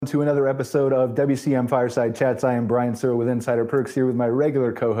To another episode of WCM Fireside Chats. I am Brian Searle with Insider Perks here with my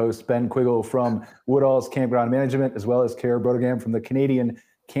regular co-host Ben Quiggle from Woodall's Campground Management, as well as Kara Brodegam from the Canadian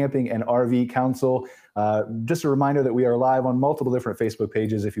Camping and RV Council. Just a reminder that we are live on multiple different Facebook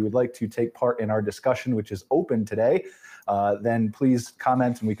pages. If you would like to take part in our discussion, which is open today, then please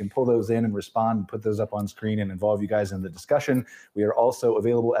comment and we can pull those in and respond and put those up on screen and involve you guys in the discussion. We are also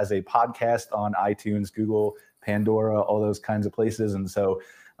available as a podcast on iTunes, Google, Pandora, all those kinds of places. And so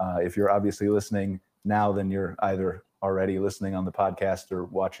if you're obviously listening now, then you're either already listening on the podcast or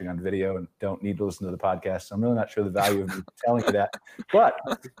watching on video and don't need to listen to the podcast. So I'm really not sure the value of me telling you that, but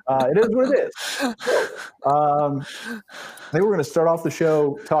it is what it is. So, maybe we're going to start off the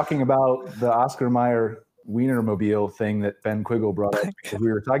show talking about the Oscar Mayer Wienermobile thing that Ben Quiggle brought up.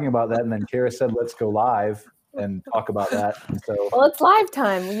 We were talking about that, and then Kara said, let's go live and talk about that. And so, well, it's live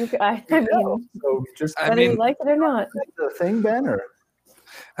time. So just whether you like it or not. The thing, Ben, or?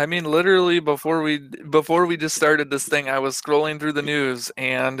 I mean, literally before we just started this thing, I was scrolling through the news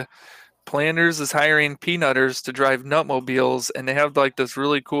and Planters is hiring peanutters to drive nutmobiles, and they have like this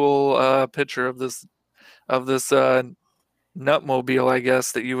really cool picture of this nutmobile, I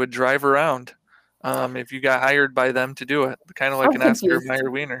guess, that you would drive around if you got hired by them to do it, kind of like an Oscar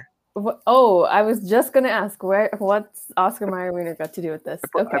Mayer Wiener. Oh, I was just going to ask, what's Oscar Mayer Wiener got to do with this?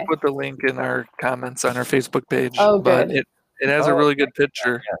 I put the link in our comments on our Facebook page. Oh, good. But it has a really good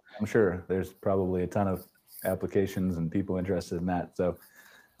picture. Yeah, I'm sure there's probably a ton of applications and people interested in that. So,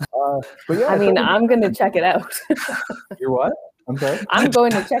 but yeah, I mean, I'm going to check it out. You're what? I'm sorry? I'm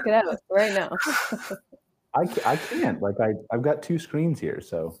going to check it out right now. I can't. Like I've got two screens here,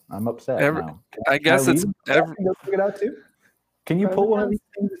 so I'm upset now. I guess it's go check it out too. Can you pull one of these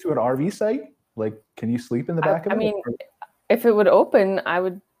things to an RV site? Like, can you sleep in the back of it? I mean, if it would open, I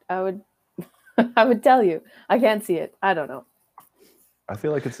would I would tell you. I can't see it. I don't know. I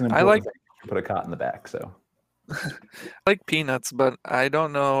feel like it's an important thing to put a cot in the back. So I like peanuts, but I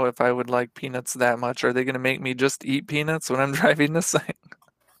don't know if I would like peanuts that much. Are they going to make me just eat peanuts when I'm driving this thing?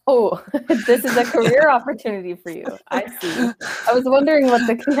 Oh, this is a career opportunity for you. I see. I was wondering what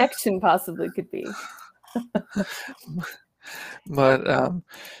the connection possibly could be. But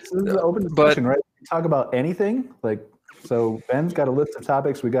this is an open discussion, right? We talk about anything. So Ben's got a list of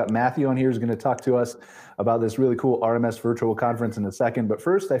topics. We got Matthew on here who's going to talk to us about this really cool RMS virtual conference in a second. But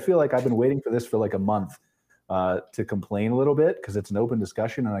first, I feel like I've been waiting for this for like a month to complain a little bit because it's an open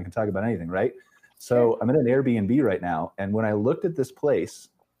discussion and I can talk about anything, right? So I'm in an Airbnb right now. And when I looked at this place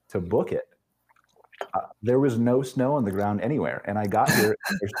to book it, there was no snow on the ground anywhere. And I got here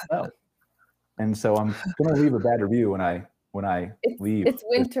and there's snow. And so I'm going to leave a bad review when I leave. It's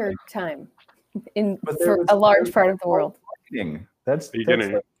winter time for a large part of the world. I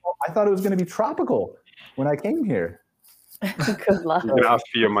thought it was going to be tropical when I came here. Good luck. You can ask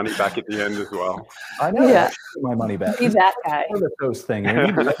for your money back at the end as well. I know. Yeah. My money back. Be that guy. Those things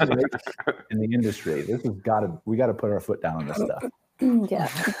in the industry. We got to put our foot down on this stuff. Yeah,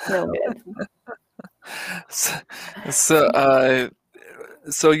 no good.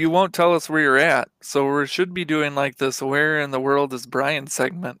 So you won't tell us where you're at. So we should be doing like this "Where in the World is Brian"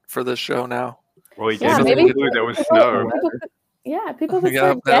 segment for this show now. Well, he gave us a clue there was snow. People could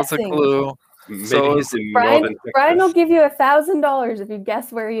start that's guessing. A clue. Maybe so he's in Brian will give you $1,000 if you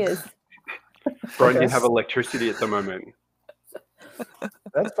guess where he is. Brian, you have electricity at the moment.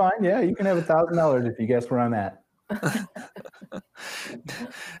 That's fine. Yeah, you can have $1,000 if you guess where I'm at.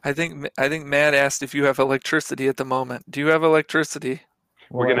 I think Matt asked if you have electricity at the moment. Do you have electricity?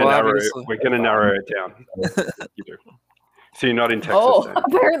 We're gonna narrow it down. You do. So you're not in Texas. Oh, then.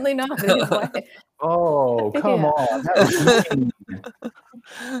 Apparently not. Oh, come on. That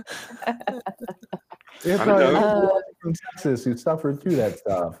was probably from Texas who suffered through that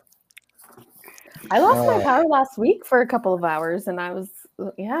stuff. I lost my power last week for a couple of hours, and I was,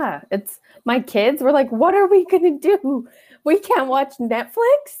 it's my kids were like, "What are we gonna do? We can't watch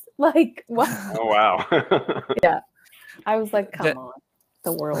Netflix." Like, what? Oh wow. Yeah, I was like, "Come on,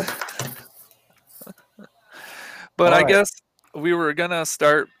 the world." But I guess we were gonna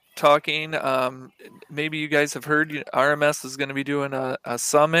start talking. Maybe you guys have heard RMS is going to be doing a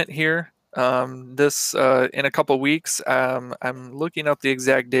summit here this in a couple weeks. I'm looking up the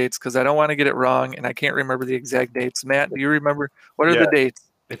exact dates because I don't want to get it wrong, and I can't remember the exact dates. Matt, do you remember? What are the dates?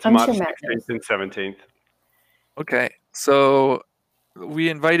 It's March 16th and 17th. Okay, so we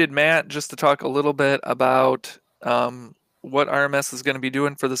invited Matt just to talk a little bit about what RMS is going to be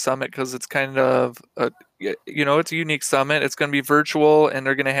doing for the summit, because it's kind of it's a unique summit. It's going to be virtual, and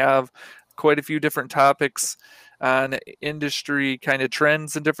they're going to have quite a few different topics on industry kind of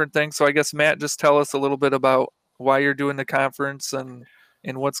trends and different things. So I guess, Matt, just tell us a little bit about why you're doing the conference and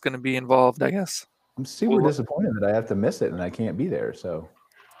and what's going to be involved, I guess. I'm super disappointed that I have to miss it and I can't be there. So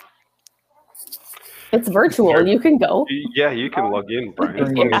it's virtual. You can go. Yeah, you can log in,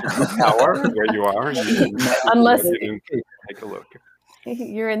 Brian. Hour where you are. Unless take a look.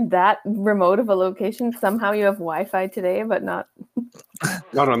 You're in that remote of a location. Somehow you have Wi-Fi today, but not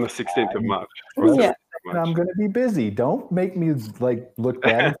on the 16th of March. Yeah. I'm going to be busy. Don't make me like look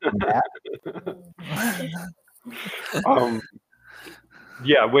bad.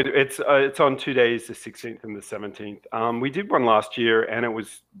 Yeah, it's on 2 days, the 16th and the 17th. We did one last year, and it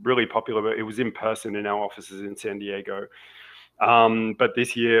was really popular. But it was in person in our offices in San Diego. But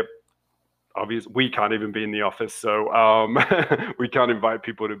this year, obviously, we can't even be in the office, so we can't invite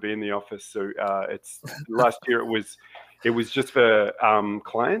people to be in the office. So it's last year it was just for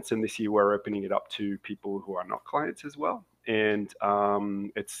clients, and this year we're opening it up to people who are not clients as well. And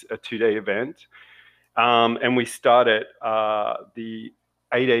it's a 2-day event, and we start at the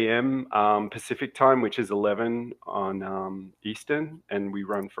 8 a.m. Pacific time, which is 11 on Eastern, and we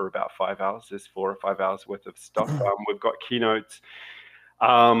run for about 5 hours. There's 4 or 5 hours worth of stuff. We've got keynotes.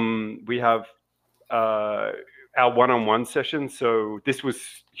 We have our one-on-one session. So this was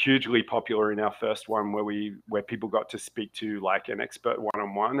hugely popular in our first one, where people got to speak to like an expert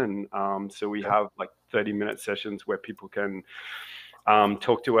one-on-one, and so we have like 30-minute sessions where people can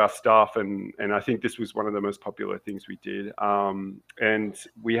talk to our staff, and I think this was one of the most popular things we did. And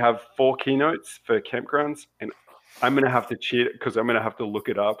we have 4 keynotes for campgrounds, and I'm going to have to cheat because I'm going to have to look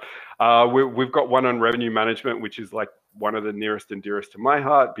it up. We've got one on revenue management, which is like one of the nearest and dearest to my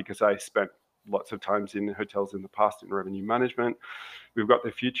heart because I spent lots of times in hotels in the past in revenue management. We've got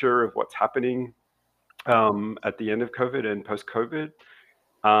the future of what's happening at the end of COVID and post-COVID.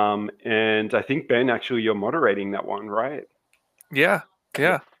 And I think, Ben, actually, you're moderating that one, right? Yeah,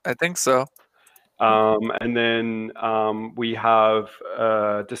 I think so. And then we have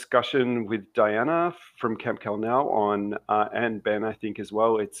a discussion with Diana from Camp Calnau on, and Ben, I think as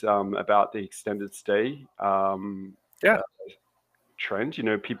well. It's about the extended stay trend. You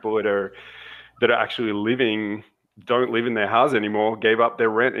know, people that are actually don't live in their house anymore, gave up their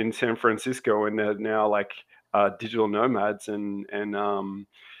rent in San Francisco, and they're now like digital nomads, and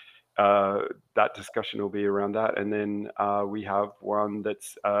that discussion will be around that. And then we have one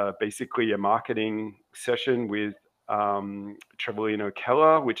that's basically a marketing session with Trevelino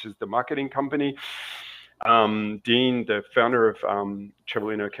Keller, which is the marketing company. Dean, the founder of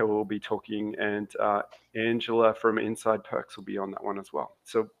Trevelino Keller, will be talking, and Angela from Inside Perks will be on that one as well.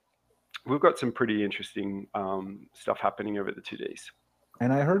 So we've got some pretty interesting stuff happening over the 2 days.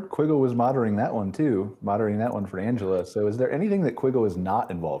 And I heard Quiggle was moderating that one for Angela. So is there anything that Quiggle is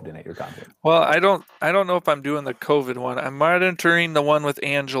not involved in at your conference? Well, I don't know if I'm doing the COVID one. I'm monitoring the one with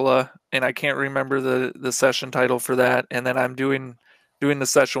Angela, and I can't remember the session title for that. And then I'm doing the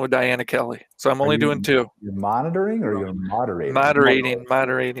session with Diana Kelly. So I'm only doing 2. You're monitoring or you're moderating?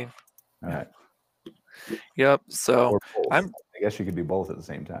 Moderating. All right. Yep. So I guess you could do both at the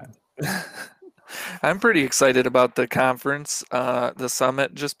same time. I'm pretty excited about the conference, the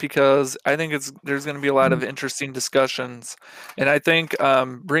summit, just because I think there's going to be a lot of interesting discussions, and I think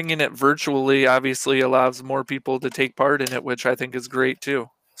bringing it virtually obviously allows more people to take part in it, which I think is great too.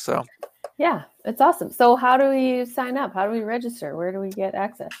 So yeah, it's awesome. So how do we sign up? How do we register? Where do we get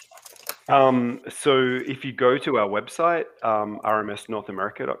access? So if you go to our website,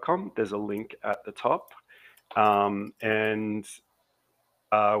 rmsnorthamerica.com, there's a link at the top, and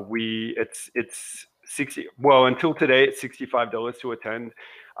it's 60. Well, until today, it's $65 to attend,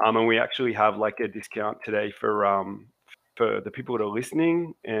 and we actually have like a discount today for the people that are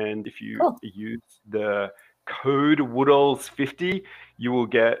listening. And if you use the code Woodalls50, you will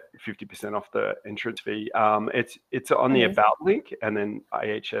get 50% off the entrance fee. It's on the About link, and then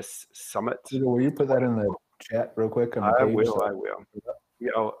IHS Summit. Will you put that in the chat real quick? I will.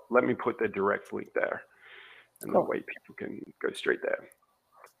 Yeah, let me put the direct link there, and that way people can go straight there.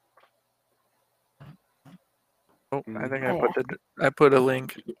 Oh, I think I put a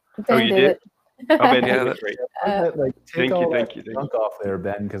link. Oh, you did? Oh, Ben, Yeah, that's great. Thank you. you. Junk off there,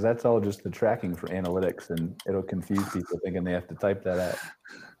 Ben, because that's all just the tracking for analytics, and it'll confuse people thinking they have to type that out.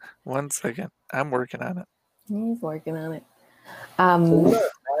 1 second. I'm working on it. He's working on it.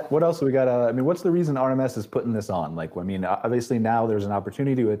 What else do we got? I mean, what's the reason RMS is putting this on? Like, I mean, obviously now there's an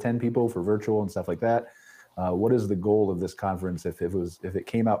opportunity to attend people for virtual and stuff like that. What is the goal of this conference if it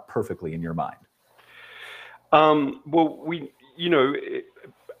came out perfectly in your mind? Well,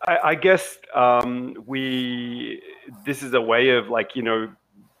 I guess this is a way of like,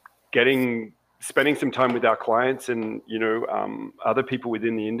 spending some time with our clients and, other people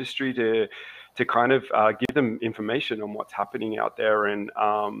within the industry to kind of give them information on what's happening out there, and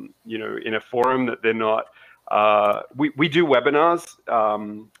in a forum that they're not. We do webinars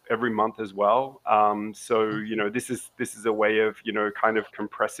every month as well. So this is a way of kind of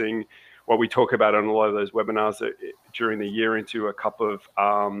compressing what we talk about on a lot of those webinars during the year into a couple of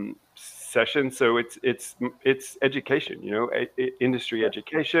sessions. So it's education, industry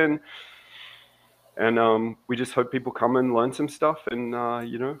education, and we just hope people come and learn some stuff, and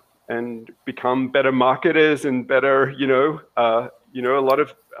and become better marketers and better, a lot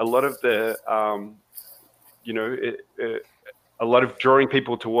of the a lot of drawing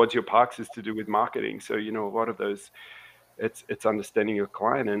people towards your parks is to do with marketing. So a lot of those, it's understanding your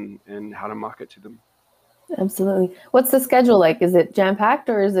client and how to market to them. Absolutely. What's the schedule like? Is it jam-packed,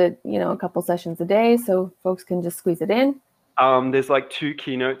 or is it a couple sessions a day so folks can just squeeze it in? There's like 2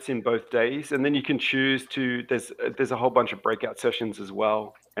 keynotes in both days, and then you can choose to. There's a whole bunch of breakout sessions as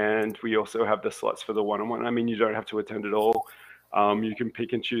well, and we also have the slots for the one-on-one. I mean, you don't have to attend it all. You can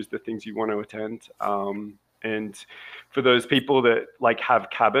pick and choose the things you want to attend. And for those people that have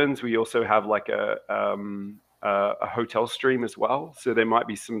cabins, we also have like a hotel stream as well. So there might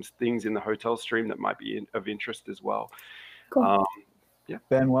be some things in the hotel stream that might be of interest as well. Cool. Yeah.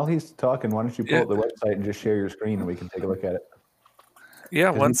 Ben, while he's talking, why don't you pull up the website and just share your screen and we can take a look at it? Yeah,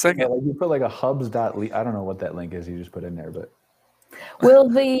 1 second. You put like a hubs.ly. I don't know what that link is you just put in there, but. Will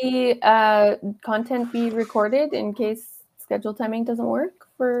the content be recorded in case schedule timing doesn't work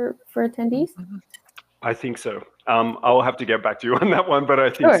for attendees? I think so. I'll have to get back to you on that one, but I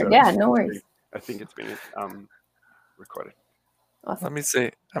think so. Yeah, no worries. I think it's been recorded. Awesome. Let me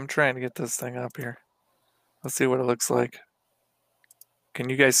see. I'm trying to get this thing up here. Let's see what it looks like. Can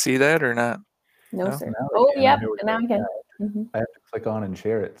you guys see that or not? No, sir. Now Oh, we yep. can. And now I can. I have to click on and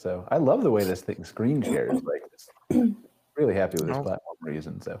share it. So I love the way this thing screen shares. Like, this. Really happy with this platform we're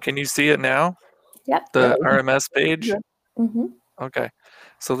using. So can you see it now? Yep. The RMS page. Mm-hmm. Okay,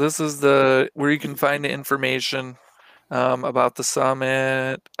 so this is where you can find the information about the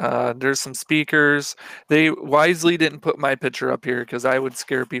summit. There's some speakers. They wisely didn't put my picture up here because I would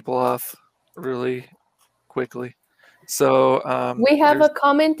scare people off really quickly. So we have a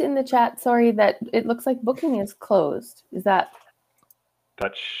comment in the chat. Sorry, that it looks like booking is closed. Is that?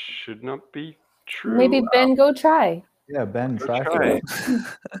 That should not be true. Maybe Ben, go try. Yeah, Ben, try it.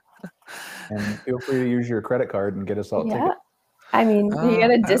 And feel free to use your credit card and get us all tickets. I mean, you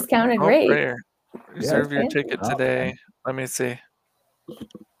get a discounted rate. Rare. Reserve your ticket today. Let me see.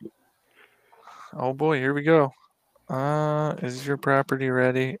 Oh boy, here we go. Is your property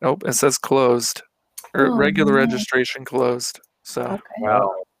ready? Oh, it says closed. Or regular registration closed. So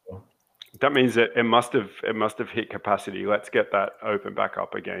wow. That means that it must have hit capacity. Let's get that open back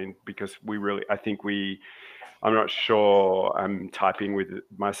up again, because I'm not sure. I'm typing with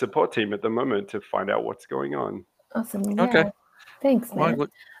my support team at the moment to find out what's going on. Awesome. Yeah. Okay. Thanks, man.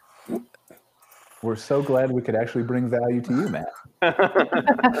 We're so glad we could actually bring value to you, Matt.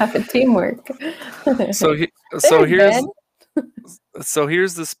 Teamwork. So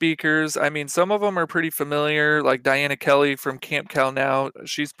here's the speakers. I mean, some of them are pretty familiar, like Diana Kelly from Camp Cal Now.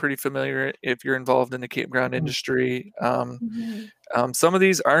 She's pretty familiar if you're involved in the campground industry. Some of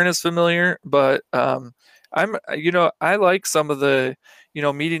these aren't as familiar, but I like some of the,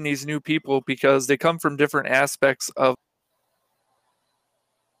 meeting these new people because they come from different aspects of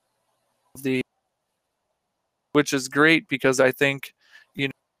which is great, because I think,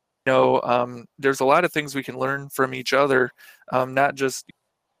 there's a lot of things we can learn from each other, not just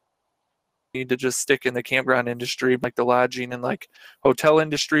need to just stick in the campground industry, like the lodging and like hotel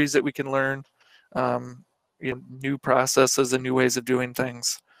industries that we can learn, new processes and new ways of doing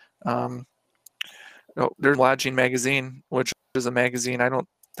things. There's Lodging Magazine, which is a magazine I don't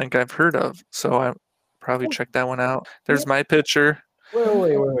think I've heard of, so I probably check that one out. There's my picture.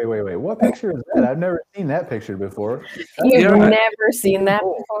 Wait. What picture is that? I've never seen that picture before. You've never seen that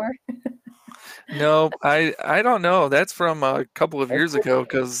before? No, I don't know. That's from a couple of years ago,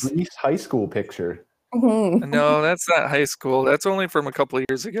 because high school picture. No, that's not high school. That's only from a couple of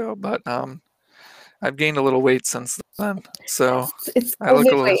years ago, but I've gained a little weight since then. So it's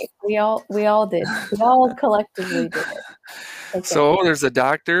weight. We all did. We all collectively did it. Okay. So there's a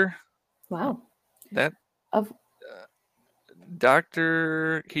doctor. Wow.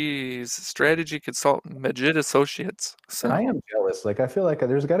 Dr. He's strategy consultant, Majid Associates. So I am jealous. Like, I feel like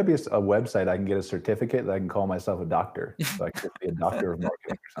there's got to be a website I can get a certificate that I can call myself a doctor. So I could be a doctor of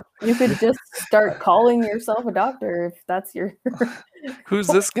marketing or something. You could just start calling yourself a doctor if that's your. Who's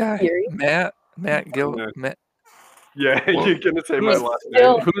this guy? Matt Gill. Yeah, you're gonna say my last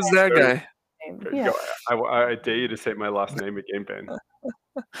name. Who's that guy? Yeah. I dare you to say my last name again, Ben.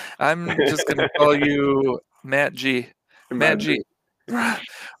 I'm just going to call you Matt G. Matt G.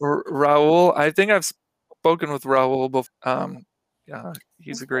 Raul, I think I've spoken with Raul before.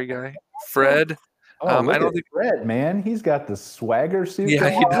 He's a great guy. Fred. Oh, look I don't at think Fred, man. He's got the swagger suit. Yeah,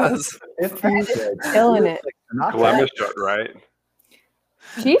 going he on. does. Fred is killing it. Like Glamour shot, right?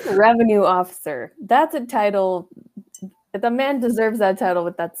 Chief Revenue Officer. That's a title. The man deserves that title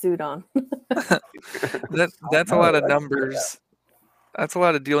with that suit on. That's a lot of numbers. That's a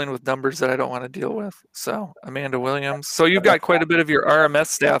lot of dealing with numbers that I don't want to deal with. So Amanda Williams. So you've got quite a bit of your RMS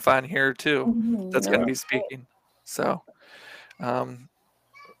staff on here too. That's going to be speaking. So,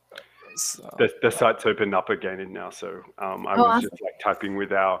 the site's opened up again now, so I was just like typing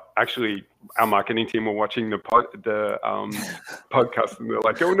with our marketing team were watching the podcast and they're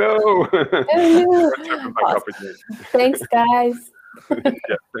like, oh no. Thanks, guys.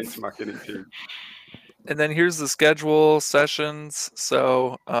 Yeah, thanks, marketing team. And then here's the schedule sessions.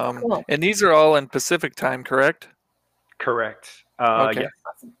 So, Cool. And these are all in Pacific time, correct? Correct. Okay. Yeah.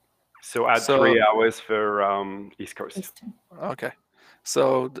 So add 3 hours for East Coast. Okay.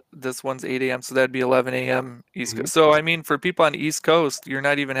 So this one's 8 a.m. So that'd be 11 a.m. East Coast. So I mean, for people on the East Coast, you're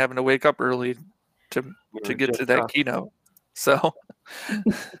not even having to wake up early to get to that keynote. So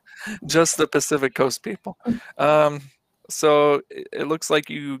just the Pacific Coast people. So it looks like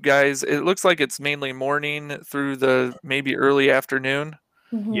you guys. It looks like it's mainly morning through the maybe early afternoon.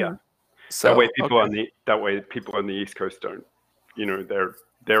 Yeah. So that way people on the East Coast don't,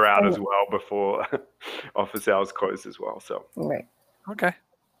 they're out as well before office hours close as well. So right. Okay.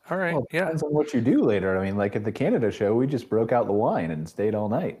 All right. Well, it yeah. depends on what you do later. I mean, like at the Canada show, we just broke out the wine and stayed all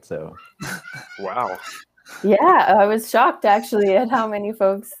night. So, wow. Yeah, I was shocked actually at how many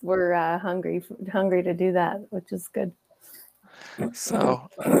folks were hungry to do that, which is good. So,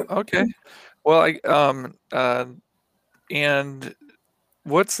 okay. Well, and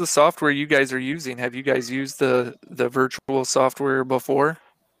what's the software you guys are using? Have you guys used the virtual software before?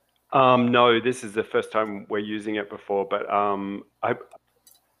 No, this is the first time we're using it before, but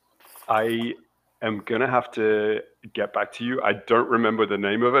I am gonna have to get back to you. I don't remember the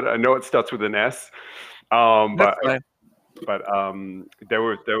name of it. I know it starts with an S, but they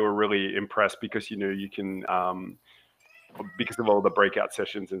were really impressed because you can because of all the breakout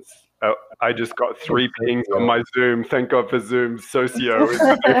sessions and I just got 3 pings on my Zoom. Thank God for Zoom. Socio is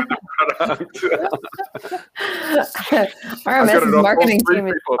the name of the product. RMS's marketing team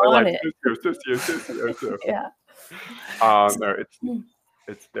is on it. Socio. Yeah. No,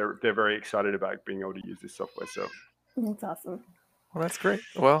 they're very excited about being able to use this software. So that's awesome. Well, that's great.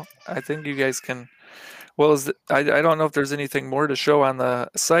 Well, I think you guys can. Well, I don't know if there's anything more to show on the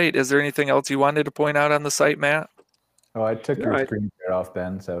site. Is there anything else you wanted to point out on the site, Matt? Oh, I took your screen share off,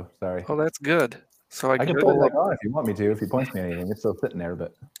 Ben. So sorry. Oh, that's good. So I can put it back on if you want me to. If he points me anything, it's still sitting there.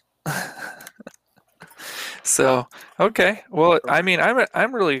 But so okay. Well, I mean,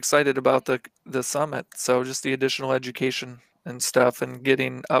 I'm really excited about the summit. So just the additional education and stuff, and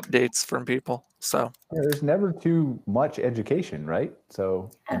getting updates from people. So yeah, there's never too much education, right?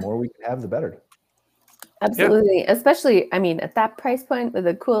 So the more we can have, the better. Absolutely. Yeah. Especially, I mean, at that price point with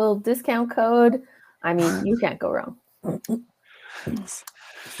a cool discount code, I mean, you can't go wrong.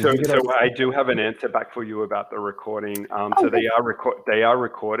 So I do have an answer back for you about the recording. So they are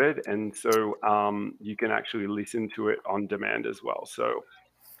recorded, and so you can actually listen to it on demand as well. So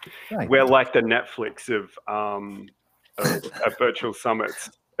we're like the Netflix of virtual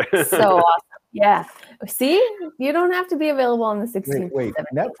summits. So awesome. Yeah. See, you don't have to be available on the 16th. Wait,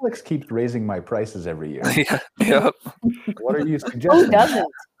 Netflix keeps raising my prices every year. Yeah. What are you suggesting? Who doesn't?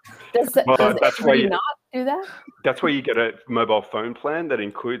 Does that's why not do that? That's why you get a mobile phone plan that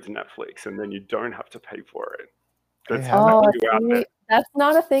includes Netflix, and then you don't have to pay for it. That's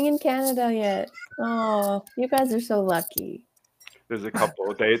not a thing in Canada yet. Oh, you guys are so lucky. There's a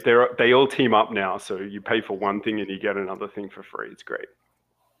couple. They all team up now, so you pay for one thing and you get another thing for free. It's great.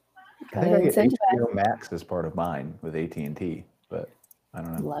 I think I get HBO Max as part of mine with AT&T, but I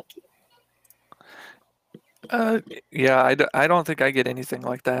don't know. Lucky. Yeah, I don't think I get anything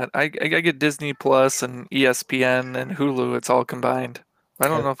like that. I get Disney Plus and ESPN and Hulu. It's all combined. I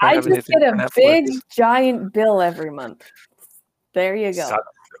don't know if I have just anything get for a Netflix. big giant bill every month. There you go. That's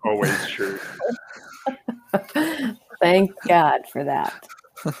always true. Thank God for that.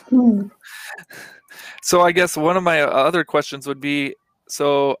 So I guess one of my other questions would be,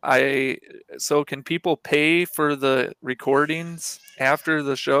 so can people pay for the recordings after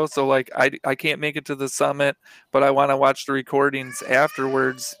the show? So like I can't make it to the summit, but I want to watch the recordings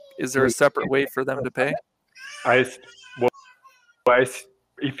afterwards. Is there a separate way for them to pay? If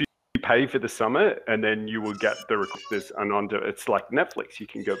you pay for the summit, and then you will get the this Ananda. It's like Netflix. You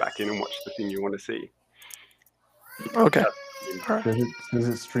can go back in and watch the thing you want to see. Okay. Does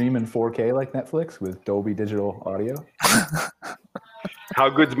it stream in 4K like Netflix with Dolby Digital audio? How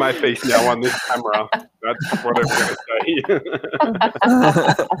good's my face now on this camera? That's what I'm going to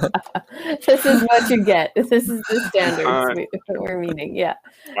say. This is what you get. This is the standards we're meeting. Yeah,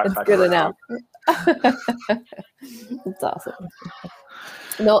 it's good enough. It's awesome.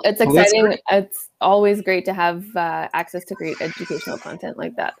 No, it's exciting. It's always great to have access to great educational content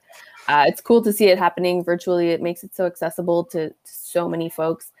like that. It's cool to see it happening virtually. It makes it so accessible to so many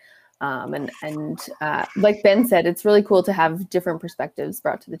folks. And like Ben said, it's really cool to have different perspectives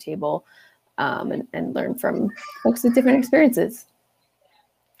brought to the table and learn from folks with different experiences.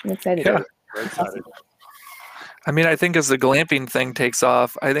 I'm excited. Yeah. Awesome. I mean, I think as the glamping thing takes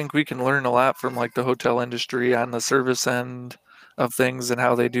off, I think we can learn a lot from like the hotel industry on the service end of things and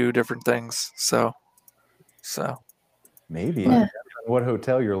how they do different things. So maybe. Yeah. What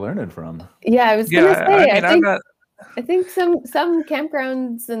hotel you're learning from? Yeah, I was gonna say. I think some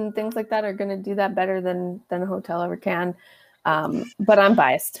campgrounds and things like that are going to do that better than a hotel ever can. But I'm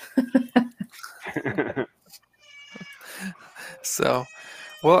biased. So,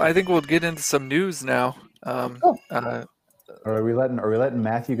 well, I think we'll get into some news now. Cool. Are we letting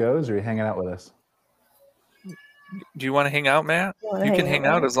Matthew go, or are you hanging out with us? Do you want to hang out, Matt? You can hang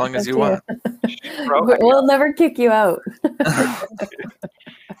out as long as you want. We'll never kick you out.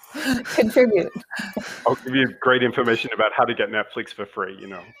 Contribute. I'll give you great information about how to get Netflix for free, you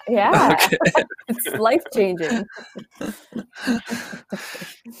know. Yeah. Okay. It's life-changing.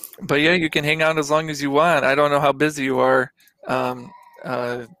 But yeah, you can hang out as long as you want. I don't know how busy you are.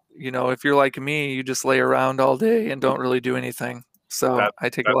 If you're like me, you just lay around all day and don't really do anything. So I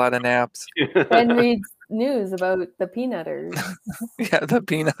take a lot of naps. And reads news about the peanutters. Yeah, the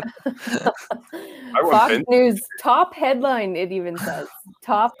peanut. Fox News top headline, it even says.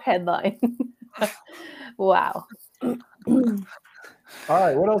 Top headline. Wow. All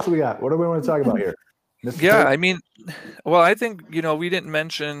right, what else do we got? What do we want to talk about here? Yeah, I mean, well, I think, we didn't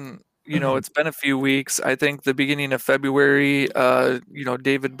mention, it's been a few weeks. I think the beginning of February,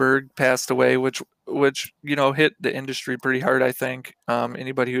 David Berg passed away, which hit the industry pretty hard, I think,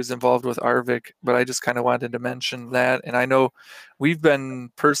 anybody who's involved with Arvik, but I just kind of wanted to mention that. And I know we've been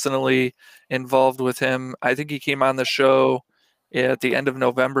personally involved with him. I think he came on the show at the end of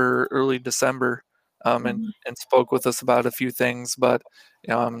November, early December, and spoke with us about a few things, but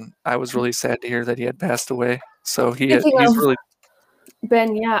I was really sad to hear that he had passed away. So he's really...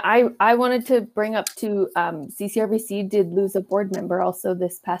 Ben, yeah, I wanted to bring up too, CCRVC did lose a board member also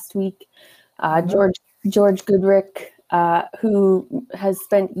this past week. George Goodrick, who has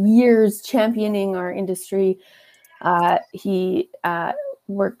spent years championing our industry. He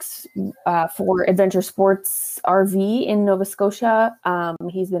works for Adventure Sports RV in Nova Scotia.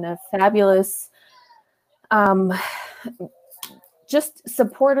 He's been a fabulous just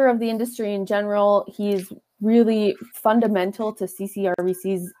supporter of the industry in general. He's really fundamental to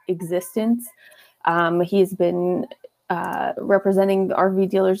CCRVC's existence. He's been representing the RV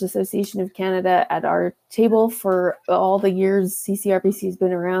Dealers Association of Canada at our table for all the years CCRVC has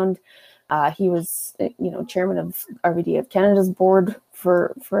been around. He was, chairman of RVD of Canada's board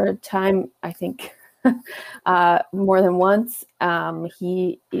for a time, I think, more than once.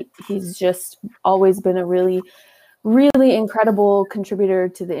 He's just always been a really incredible contributor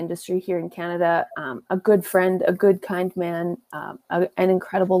to the industry here in Canada, a good friend, a good, kind man, an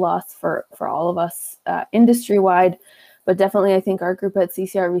incredible loss for all of us industry-wide. But definitely, I think our group at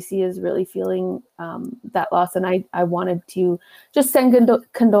CCRVC is really feeling that loss. And I wanted to just send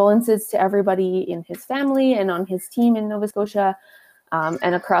condolences to everybody in his family and on his team in Nova Scotia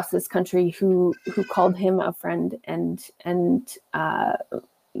and across this country who called him a friend and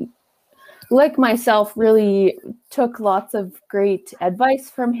like myself, really took lots of great advice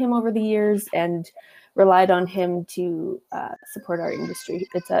from him over the years and relied on him to support our industry.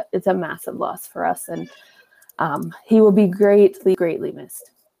 It's a massive loss for us, and he will be greatly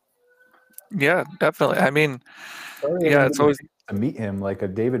missed. Yeah, definitely. I mean, it's always to meet him, like a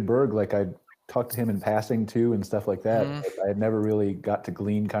David Berg, like I talked to him in passing too and stuff like that. I had never really got to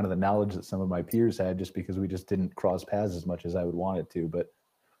glean kind of the knowledge that some of my peers had, just because we just didn't cross paths as much as I would want it to. But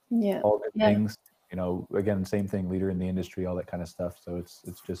all good things, again, same thing, leader in the industry, all that kind of stuff. So it's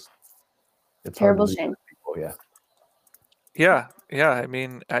terrible shame. People, yeah. I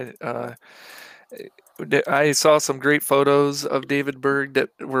mean, I saw some great photos of David Berg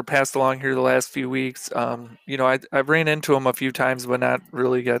that were passed along here the last few weeks. I've ran into him a few times, but not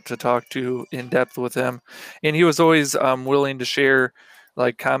really got to talk to in depth with him. And he was always willing to share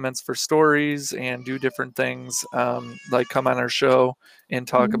like comments for stories and do different things, like come on our show and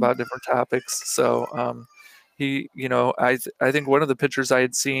talk about different topics. So he, I think one of the pictures I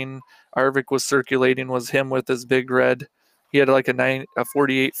had seen Arvik was circulating was him with his big red. He had like a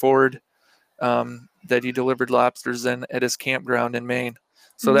 48 Ford that he delivered lobsters in at his campground in Maine.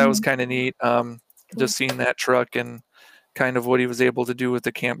 So that was kind of neat. Just seeing that truck and kind of what he was able to do with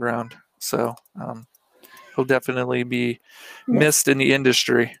the campground. So he'll definitely be missed in the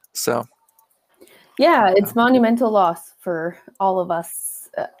industry. So yeah, it's monumental loss for all of us.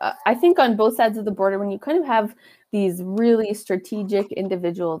 I think on both sides of the border, when you kind of have these really strategic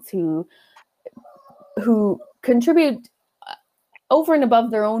individuals who contribute over and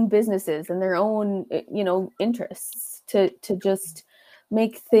above their own businesses and their own, interests to just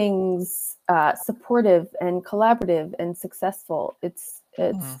make things supportive and collaborative and successful. It's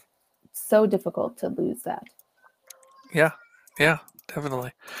so difficult to lose that. Yeah,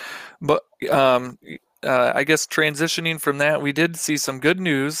 definitely. But I guess transitioning from that, we did see some good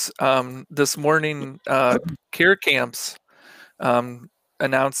news this morning. Care Camps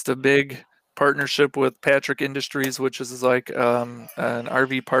announced a big partnership with Patrick Industries, which is like an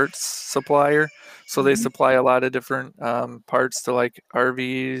RV parts supplier. So they supply a lot of different parts to like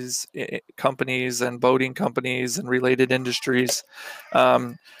RVs companies and boating companies and related industries.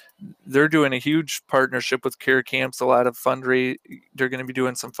 They're doing a huge partnership with Care Camps. A lot of they're going to be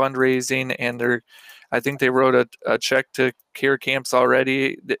doing some fundraising, and I think they wrote a check to Care Camps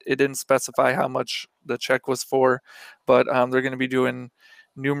already. It didn't specify how much the check was for, but they're going to be doing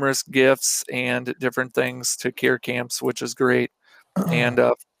numerous gifts and different things to Care Camps, which is great. And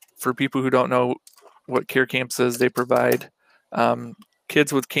for people who don't know what Care Camps is, they provide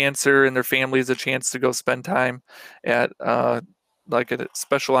kids with cancer and their families a chance to go spend time at like at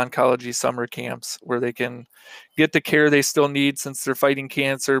special oncology summer camps where they can get the care they still need since they're fighting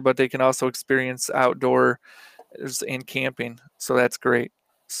cancer, but they can also experience outdoors and camping. So that's great.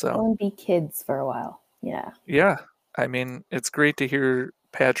 So go and be kids for a while. Yeah. I mean, it's great to hear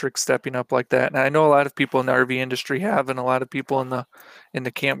Patrick stepping up like that. And I know a lot of people in the RV industry have, and a lot of people in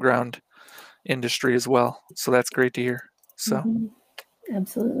the campground industry as well. So that's great to hear. So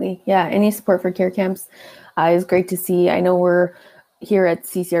Absolutely. Yeah. Any support for Care Camps is great to see. I know we're here at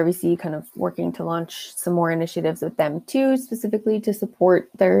CCRVC kind of working to launch some more initiatives with them too, specifically to support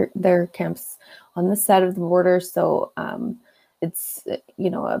their camps on this side of the border. So it's,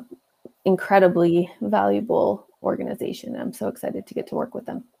 a incredibly valuable organization. I'm so excited to get to work with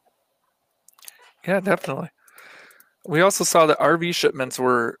them. Yeah, definitely. We also saw that RV shipments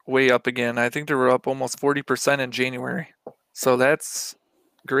were way up again. I think they were up almost 40% in January. So that's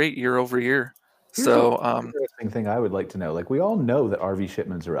great year over year. So interesting thing I would like to know, like we all know that RV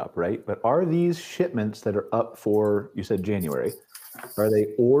shipments are up, right? But are these shipments that are up for, you said January, are they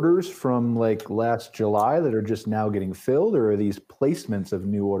orders from like last July that are just now getting filled, or are these placements of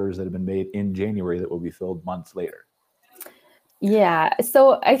new orders that have been made in January that will be filled months later? Yeah.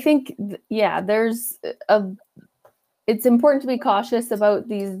 So I think, it's important to be cautious about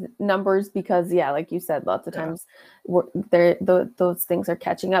these numbers because, like you said, lots of times those things are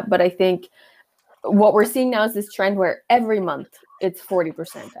catching up. But I think what we're seeing now is this trend where every month it's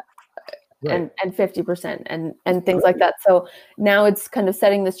 40% up and 50% and things like that. So now it's kind of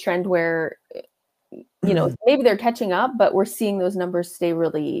setting this trend where, maybe they're catching up, but we're seeing those numbers stay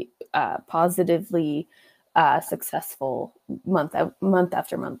really positively successful month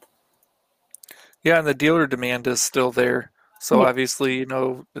after month. Yeah, and the dealer demand is still there. So obviously,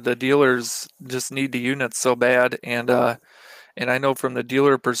 the dealers just need the units so bad. And I know from the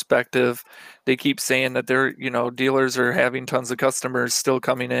dealer perspective, they keep saying that dealers are having tons of customers still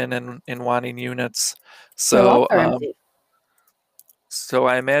coming in and wanting units. So, so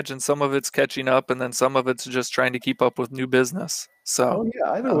I imagine some of it's catching up and then some of it's just trying to keep up with new business. So,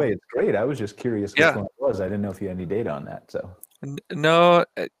 either way, it's great. I was just curious which one it was. I didn't know if you had any data on that. So. No,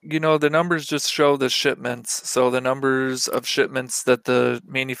 the numbers just show the shipments. So the numbers of shipments that the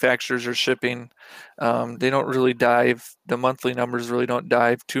manufacturers are shipping, they don't really dive. The monthly numbers really don't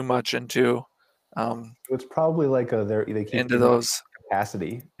dive too much into. It's probably like they keep into those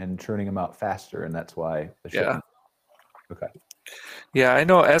capacity and churning them out faster, and that's why the shipment. Okay. Yeah, I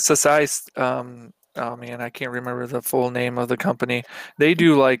know SSI. Oh man, I can't remember the full name of the company. They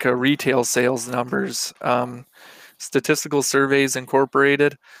do like a retail sales numbers. Statistical Surveys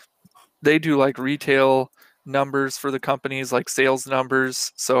Incorporated, they do like retail numbers for the companies, like sales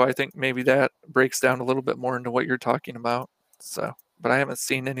numbers. So I think maybe that breaks down a little bit more into what you're talking about. So, but I haven't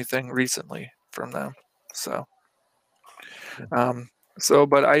seen anything recently from them. So,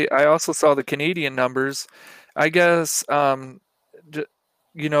 but I also saw the Canadian numbers. I guess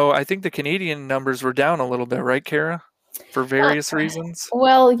I think the Canadian numbers were down a little bit, right, Kara? For various reasons.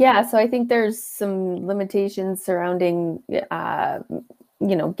 Well, yeah. So I think there's some limitations surrounding,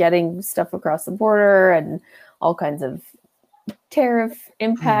 getting stuff across the border and all kinds of tariff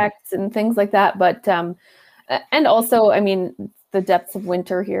impacts and things like that. But and also, I mean, the depths of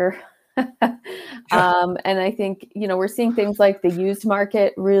winter here. And I think, we're seeing things like the used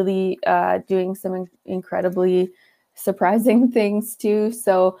market really doing some incredibly surprising things too.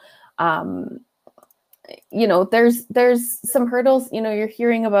 So, there's some hurdles. You're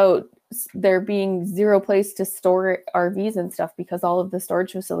hearing about there being zero place to store RVs and stuff because all of the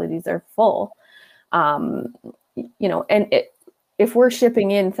storage facilities are full. If we're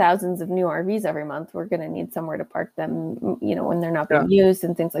shipping in thousands of new RVs every month, we're going to need somewhere to park them, when they're not being used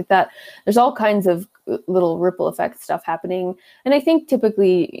and things like that. There's all kinds of little ripple effect stuff happening. And I think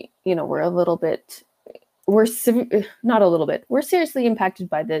typically, we're seriously impacted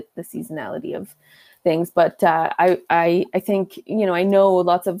by the seasonality of things. But I think, I know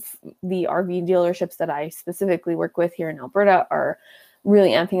lots of the RV dealerships that I specifically work with here in Alberta are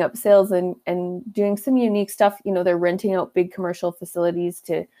really amping up sales and doing some unique stuff. They're renting out big commercial facilities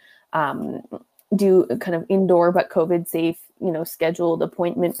to do kind of indoor but COVID safe, scheduled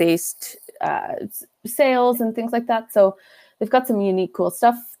appointment based sales and things like that. So they've got some unique, cool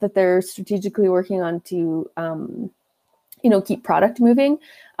stuff that they're strategically working on to, keep product moving.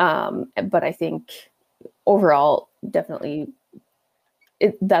 But I think overall, definitely,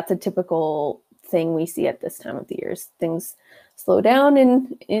 that's a typical thing we see at this time of the year. Things slow down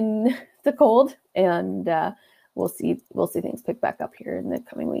in the cold, and we'll see things pick back up here in the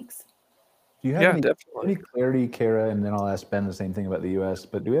coming weeks. Do you have any clarity, Kara? And then I'll ask Ben the same thing about the U.S.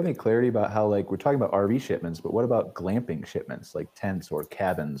 But do we have any clarity about how, like, we're talking about RV shipments, but what about glamping shipments, like tents or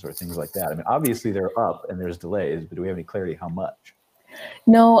cabins or things like that? I mean, obviously they're up and there's delays, but do we have any clarity how much?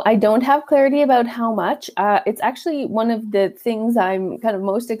 No, I don't have clarity about how much. It's actually one of the things I'm kind of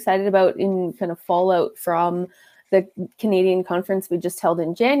most excited about in kind of fallout from the Canadian conference we just held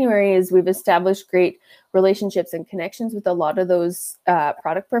in January is we've established great relationships and connections with a lot of those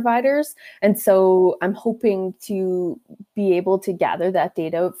product providers. And so I'm hoping to be able to gather that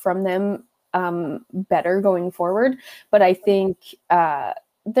data from them better going forward. But I think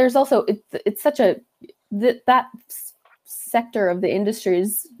there's also, it's such that sector of the industry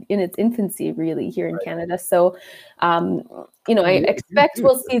is in its infancy really here in Canada. So, I expect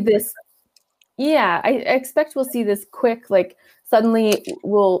we'll see this. Yeah, I expect we'll see this quick, like suddenly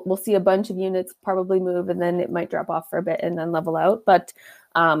we'll see a bunch of units probably move and then it might drop off for a bit and then level out. But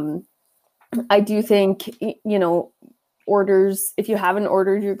I do think, orders, if you haven't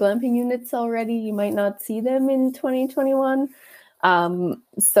ordered your glamping units already, you might not see them in 2021.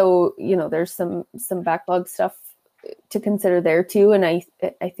 So, there's some backlog stuff to consider there too. And I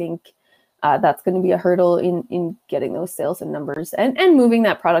think that's going to be a hurdle in getting those sales and numbers and moving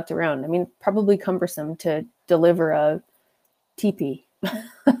that product around. I mean, probably cumbersome to deliver a TP,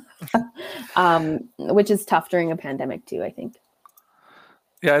 which is tough during a pandemic too, I think.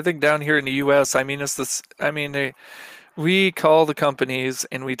 Yeah, I think down here in the US, I mean, we call the companies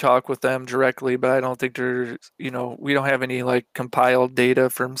and we talk with them directly, but I don't think we don't have any like compiled data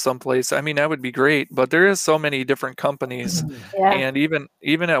from someplace. I mean, that would be great, but there is so many different companies. Yeah. And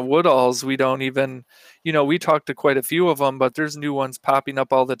even at Woodall's, we don't even, we talk to quite a few of them, but there's new ones popping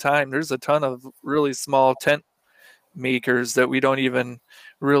up all the time. There's a ton of really small tent makers that we don't even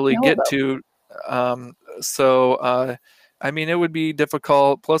really get to. I mean, it would be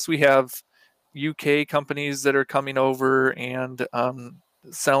difficult. Plus we have UK companies that are coming over and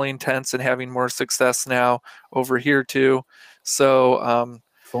selling tents and having more success now over here too. So,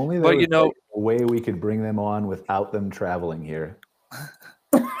 if only there was like a way we could bring them on without them traveling here.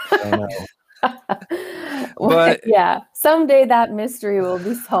 I know. But yeah, someday that mystery will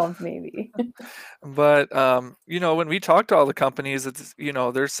be solved, maybe. But when we talk to all the companies, it's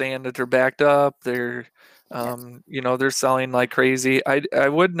they're saying that they're backed up. They're they're selling like crazy. I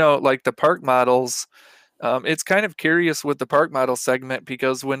would note like the park models. It's kind of curious with the park model segment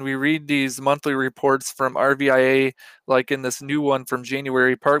because when we read these monthly reports from RVIA, like in this new one from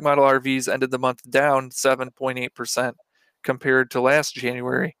January, park model RVs ended the month down 7.8% compared to last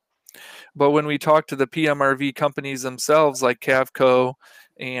January. But when we talk to the PMRV companies themselves, like Cavco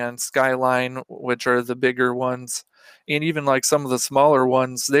and Skyline, which are the bigger ones, and even like some of the smaller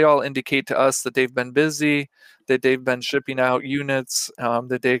ones, they all indicate to us that they've been busy, that they've been shipping out units,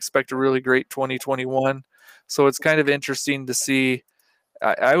 that they expect a really great 2021. So it's kind of interesting to see.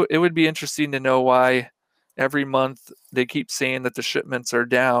 It would be interesting to know why every month they keep saying that the shipments are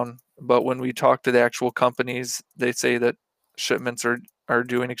down, but when we talk to the actual companies, they say that shipments are are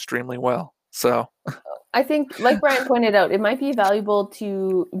doing extremely well. So I think, like Brian pointed out, it might be valuable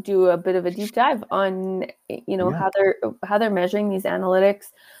to do a bit of a deep dive on, how they're measuring these analytics.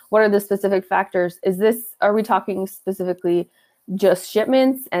 What are the specific factors? Are we talking specifically just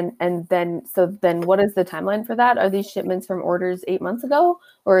shipments, and then what is the timeline for that? Are these shipments from orders 8 months ago,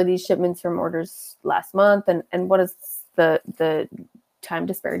 or are these shipments from orders last month? And what is the time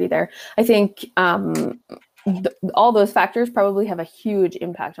disparity there? I think all those factors probably have a huge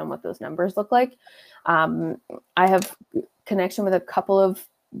impact on what those numbers look like. I have connection with a couple of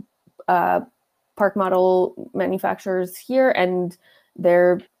park model manufacturers here, and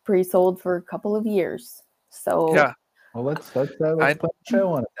they're pre-sold for a couple of years. So yeah. Well, let's put a show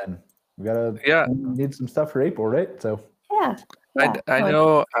on it then. We need some stuff for April, right? So yeah. I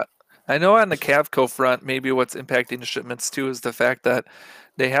know on the Cavco front, maybe what's impacting the shipments too is the fact that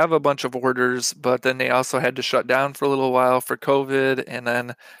they have a bunch of orders, but then they also had to shut down for a little while for COVID. And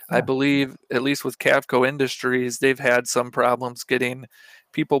then I believe, at least with Cavco Industries, they've had some problems getting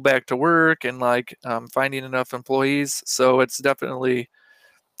people back to work and finding enough employees. So it's definitely,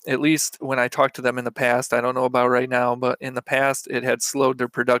 at least when I talked to them in the past, I don't know about right now, but in the past it had slowed their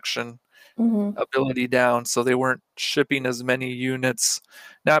production ability down. So they weren't shipping as many units,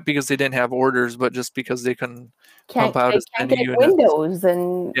 not because they didn't have orders, but just because they couldn't pump out as many get units. Windows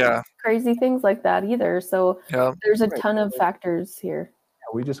and crazy things like that either. So there's a ton of factors here.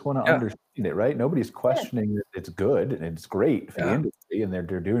 We just want to understand it, right? Nobody's questioning that it's good and it's great for the industry, and they're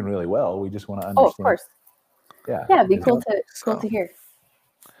doing really well. We just want to understand. Oh, of course. Yeah. Yeah, it'd be cool to hear.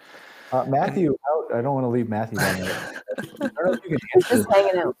 Matthew, I don't want to leave Matthew down there. I don't know if you can answer just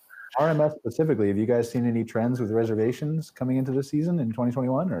hanging out. RMS specifically, have you guys seen any trends with reservations coming into the season in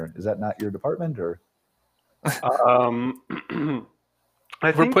 2021, or is that not your department? Or I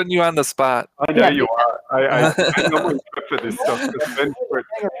think we're putting you on the spot. I know you are. I normally look for this stuff. Hang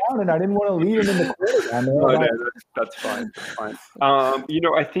around, and I didn't want to lead him in the quarter. No, that's fine. That's fine.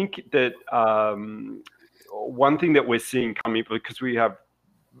 I think that one thing that we're seeing coming, because we have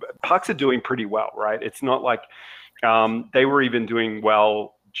parks are doing pretty well, right? It's not like they were even doing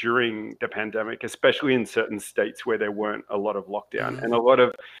well during the pandemic, especially in certain states where there weren't a lot of lockdown, and a lot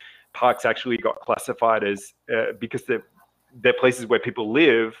of parks actually got classified as because they're places where people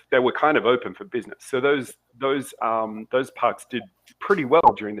live, they were kind of open for business. So those parks did pretty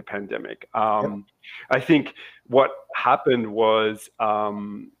well during the pandemic. I think what happened was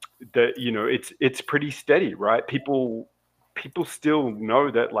that it's pretty steady, right? People still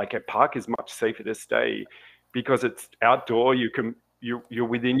know that a park is much safer to stay because it's outdoor. You're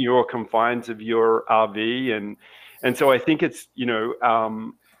within your confines of your RV, and so I think it's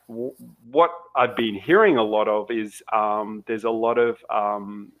what I've been hearing a lot of is there's a lot of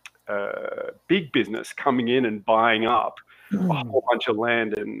big business coming in and buying up a whole bunch of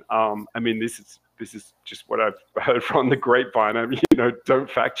land, and I mean this is just what I've heard from the grapevine. I mean, don't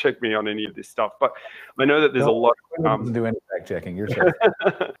fact check me on any of this stuff, but I know that there's a lot. Doesn't do any fact checking. You're safe.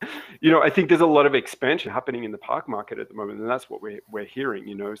 I think there's a lot of expansion happening in the park market at the moment, and that's what we're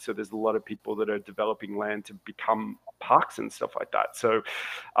hearing. So there's a lot of people that are developing land to become parks and stuff like that. So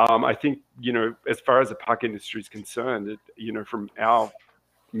I think as far as the park industry is concerned, from our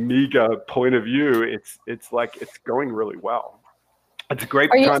meager point of view, it's going really well. It's a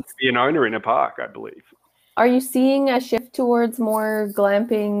great time to be an owner in a park, I believe. Are you seeing a shift towards more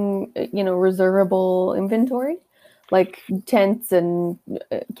glamping, reservable inventory, like tents and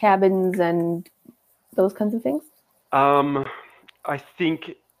cabins and those kinds of things? I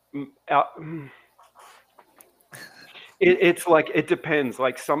think it depends.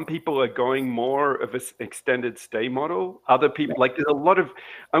 Some people are going more of an extended stay model. Other people, there's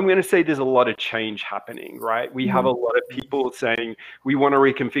a lot of change happening, right? We have a lot of people saying we want to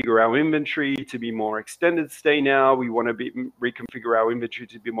reconfigure our inventory to be more extended stay now. We want to reconfigure our inventory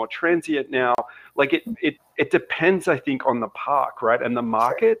to be more transient now. It depends, I think, on the park, right, and the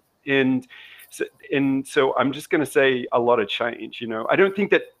market. And so I'm just going to say a lot of change. I don't think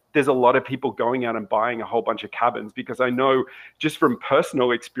that there's a lot of people going out and buying a whole bunch of cabins, because I know just from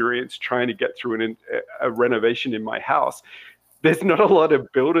personal experience trying to get through a renovation in my house, there's not a lot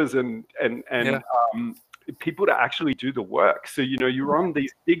of builders and people to actually do the work. So, you're on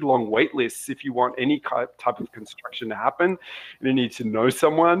these big, long wait lists if you want any type of construction to happen, and you need to know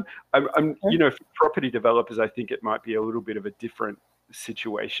someone. For property developers, I think it might be a little bit of a different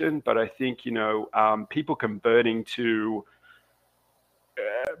situation, but I think, people converting to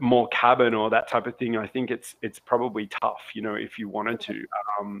more cabin or that type of thing, I think it's probably tough, if you wanted to.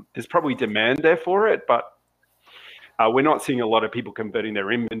 There's probably demand there for it, but we're not seeing a lot of people converting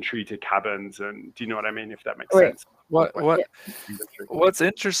their inventory to cabins. And do you know what I mean? If that makes Right. sense. What's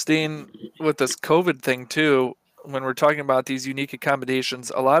interesting with this COVID thing too, when we're talking about these unique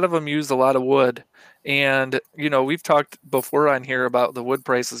accommodations, a lot of them use a lot of wood. And, we've talked before on here about the wood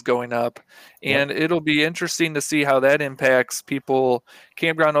prices going up, and it'll be interesting to see how that impacts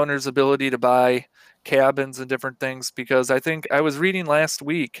campground owners' ability to buy cabins and different things. Because I think I was reading last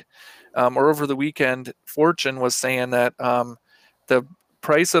week or over the weekend, Fortune was saying that the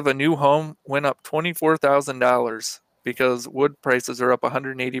price of a new home went up $24,000 because wood prices are up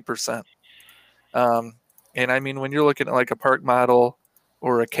 180%. And I mean, when you're looking at like a park model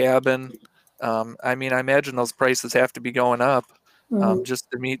or a cabin, I mean, I imagine those prices have to be going up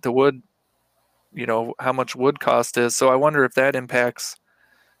just to meet the wood, how much wood cost is. So I wonder if that impacts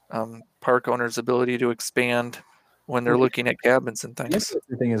park owners' ability to expand when they're looking at cabins and things.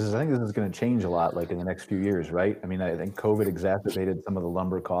 The thing is I think this is going to change a lot, like in the next few years, right? I mean, I think COVID exacerbated some of the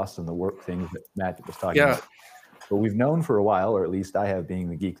lumber costs and the work things that Matt was talking about. But we've known for a while, or at least I have, being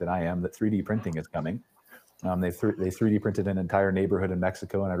the geek that I am, that 3D printing is coming. They 3D printed an entire neighborhood in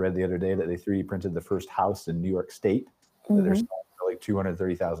Mexico, and I read the other day that they 3D printed the first house in New York State that they're selling for like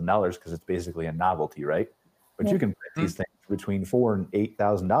 $230,000 because it's basically a novelty, right? But you can print these things between $4,000 and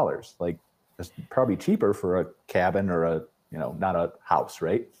 $8,000. Like, it's probably cheaper for a cabin or a not a house,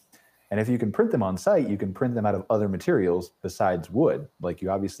 right? And if you can print them on site, you can print them out of other materials besides wood. Like, you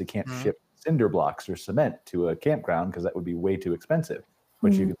obviously can't ship cinder blocks or cement to a campground because that would be way too expensive.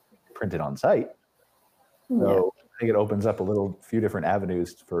 But you can print it on site. So I think it opens up a few different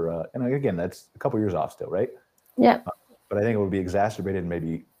avenues for, and again, that's a couple years off still, right? Yeah. But I think it will be exacerbated and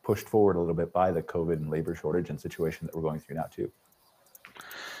maybe pushed forward a little bit by the COVID and labor shortage and situation that we're going through now too.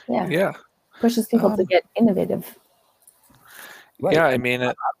 Yeah. Pushes people to get innovative. Right. Yeah, I mean,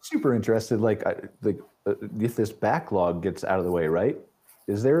 I'm super interested. If this backlog gets out of the way, right?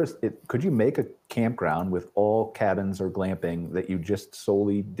 Could you make a campground with all cabins or glamping that you just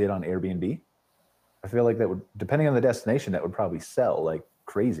solely did on Airbnb? I feel like that would, depending on the destination, that would probably sell like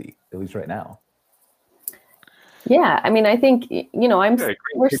crazy, at least right now. Yeah, I mean, I think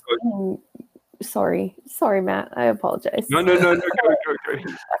we're seeing, sorry, Matt, I apologize. No, go.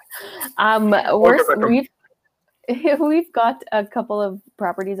 We've got a couple of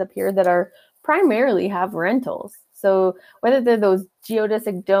properties up here that are primarily have rentals. So whether they're those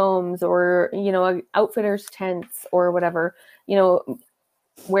geodesic domes or outfitters tents or whatever,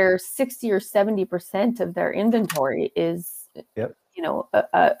 where 60 or 70% of their inventory is a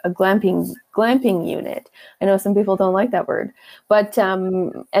glamping unit. I know some people don't like that word, but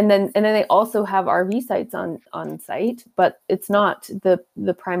and then they also have RV sites on site, but it's not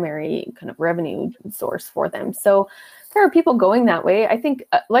the primary kind of revenue source for them. So there are people going that way. I think,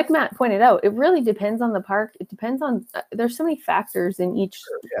 like Matt pointed out, it really depends on the park. It depends on, there's so many factors in each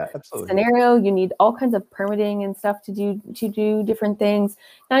scenario. You need all kinds of permitting and stuff to do different things.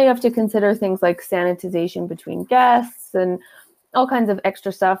 Now you have to consider things like sanitization between guests and all kinds of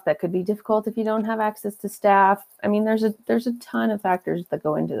extra stuff that could be difficult if you don't have access to staff. I mean, there's a ton of factors that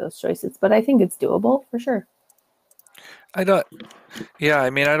go into those choices, but I think it's doable for sure. I don't,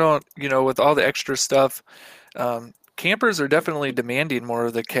 with all the extra stuff, campers are definitely demanding more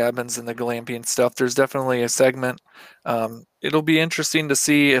of the cabins and the glamping stuff. There's definitely a segment. It'll be interesting to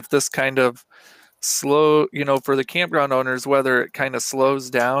see if this kind of for the campground owners, whether it kind of slows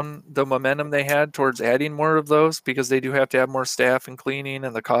down the momentum they had towards adding more of those, because they do have to have more staff and cleaning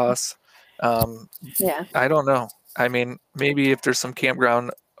and the costs. I don't know. I mean, maybe if there's some campground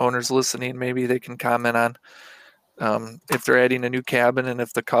owners listening, maybe they can comment on if they're adding a new cabin and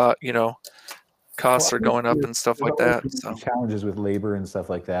if the costs are going up and stuff like that. So challenges with labor and stuff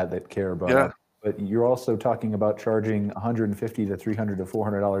like that Kara brought up. But you're also talking about charging $150 to $300 to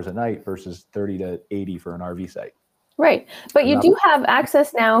 $400 a night versus $30 to $80 for an RV site. Right. But you do have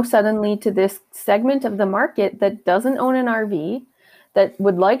access now suddenly to this segment of the market that doesn't own an RV, that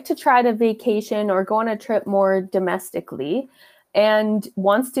would like to try to vacation or go on a trip more domestically and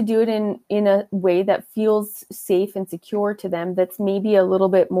wants to do it in a way that feels safe and secure to them, that's maybe a little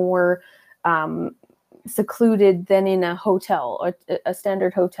bit more secluded than in a hotel or a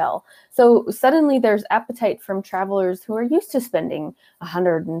standard hotel. So suddenly there's appetite from travelers who are used to spending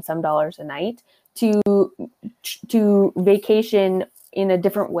 $100 and some a night to vacation in a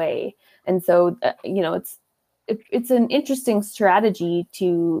different way. And so, it's an interesting strategy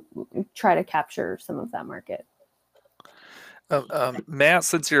to try to capture some of that market. Matt,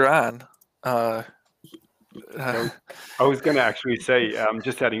 since you're on, I was going to actually say,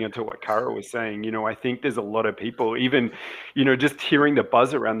 just adding into what Kara was saying, I think there's a lot of people, even, just hearing the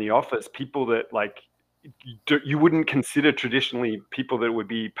buzz around the office, people that you wouldn't consider traditionally people that would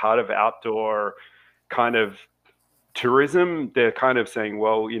be part of outdoor kind of tourism. They're kind of saying,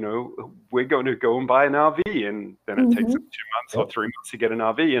 well, we're going to go and buy an RV, and then it takes them 2 months or 3 months to get an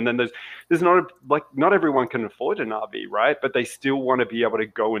RV. And then there's not everyone can afford an RV, right? But they still want to be able to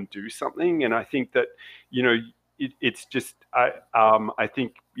go and do something. And I think that, it's just, I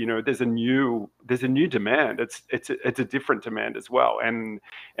think, there's a new demand. It's a different demand as well. And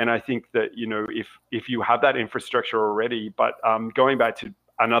I think that, if you have that infrastructure already, but going back to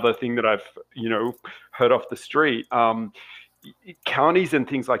another thing that I've, heard off the street, counties and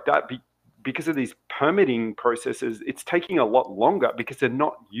things like that, because of these permitting processes, it's taking a lot longer because they're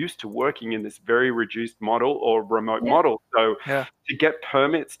not used to working in this very reduced model or remote model. So to get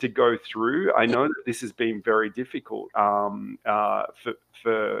permits to go through, I know that this has been very difficult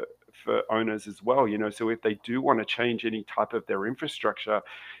for owners as well, so if they do want to change any type of their infrastructure,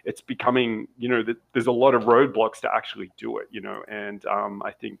 it's becoming, there's a lot of roadblocks to actually do it, and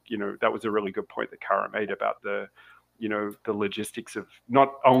I think, that was a really good point that Kara made about the logistics of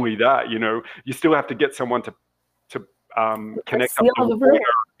not only that, you still have to get someone to connect up the water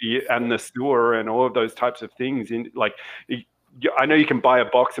and the sewer and all of those types of things. I know you can buy a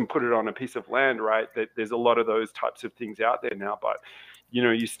box and put it on a piece of land, right? There's a lot of those types of things out there now, but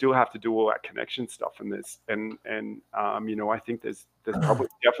you still have to do all that connection stuff, and I think there's probably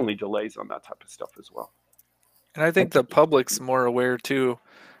definitely delays on that type of stuff as well. And I think the public's more aware too,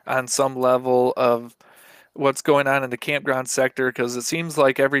 on some level, of what's going on in the campground sector, because it seems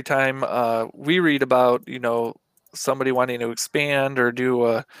like every time we read about somebody wanting to expand or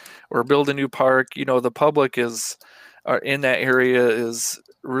or build a new park, the public is in that area is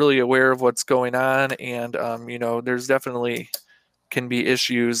really aware of what's going on, and there's definitely can be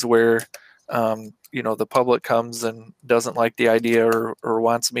issues where the public comes and doesn't like the idea or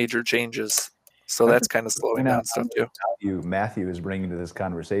wants major changes. So that's kind of slowing down stuff too. Matthew is bringing to this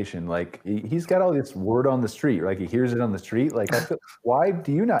conversation, like he's got all this word on the street, like he hears it on the street. Like, why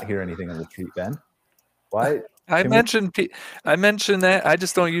do you not hear anything on the street, Ben? Why? I mentioned that. I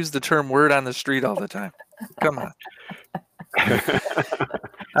just don't use the term "word on the street" all the time. Come on.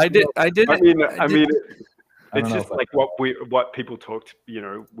 I did. I mean. It's just like what people talked,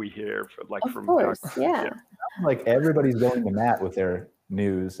 we hear from. Of course, yeah. Like everybody's going to Matt with their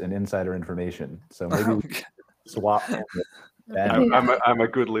news and insider information, so maybe we swap. I'm a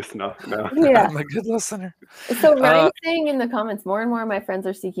good listener. No. Yeah. I'm a good listener. So Ryan's saying in the comments, more and more of my friends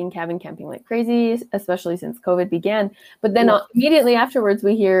are seeking cabin camping like crazy, especially since COVID began. But then immediately afterwards,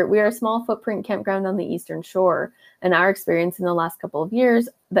 we hear we are a small footprint campground on the Eastern Shore. And our experience in the last couple of years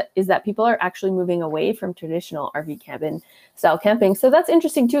is that people are actually moving away from traditional RV cabin style camping. So that's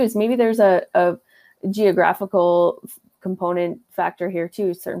interesting too, is maybe there's a geographical component factor here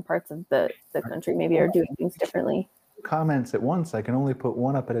too. Certain parts of the country maybe are doing things differently. Comments at once. I can only put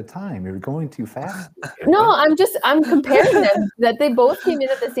one up at a time. You're going too fast. No, I'm comparing them, that they both came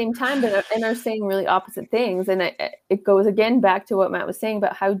in at the same time, and are saying really opposite things. And it goes again back to what Matt was saying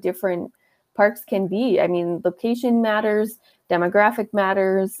about how different parks can be. I mean, location matters, demographic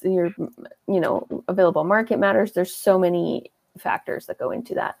matters, your available market matters. There's so many factors that go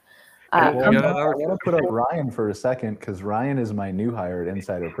into that. I want to put up Ryan for a second, because Ryan is my new hire at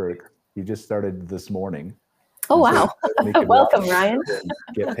Insider Perk. He just started this morning. Oh, wow. So welcome, Ryan.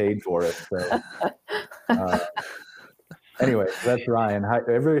 Get paid for it. So, anyway, that's Ryan. Hi,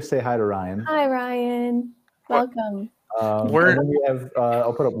 everybody say hi to Ryan. Hi, Ryan. Welcome. And then we have,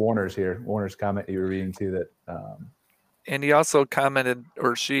 I'll put up Warner's here. Warner's comment you were reading too. That. And he also commented,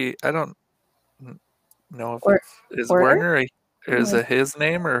 or she, I don't know if it's Warner, is it his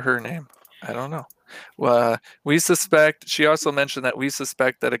name or her name? I don't know. We suspect, she also mentioned that we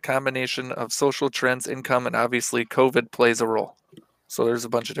suspect that a combination of social trends, income, and obviously COVID plays a role. So there's a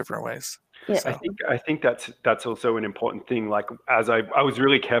bunch of different ways. Yeah. So. I think that's also an important thing. Like, as I was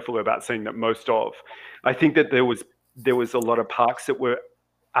really careful about saying that I think that there was a lot of parks that were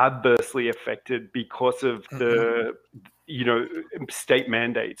adversely affected because of the state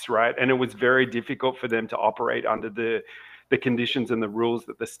mandates, right? And it was very difficult for them to operate under the conditions and the rules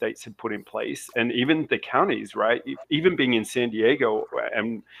that the states had put in place, and even the counties, right? Even being in San Diego,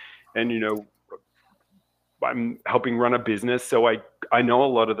 and I'm helping run a business, so I know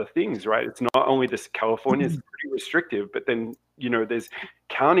a lot of the things, right? It's not only this, California is pretty restrictive, but then there's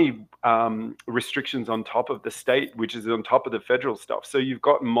county restrictions on top of the state, which is on top of the federal stuff. So you've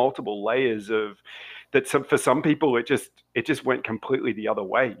got multiple layers of that. For some people, it just went completely the other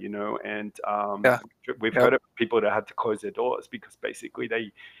way, and we've heard of people that had to close their doors because basically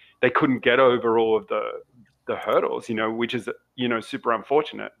they couldn't get over all of the hurdles, which is, super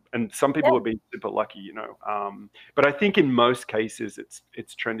unfortunate. And some people have been super lucky, but I think in most cases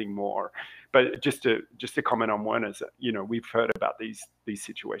it's trending more. But just to comment on one is, we've heard about these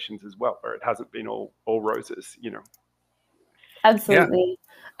situations as well, where it hasn't been all roses, Absolutely.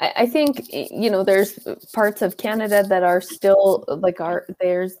 Yeah. I think, there's parts of Canada that are still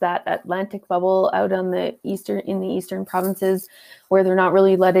there's that Atlantic bubble out in the eastern provinces where they're not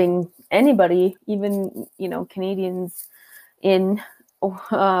really letting anybody, even, Canadians in.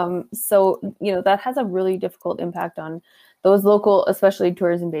 So, that has a really difficult impact on those local, especially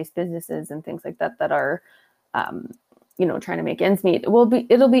tourism-based businesses and things like that are, trying to make ends meet.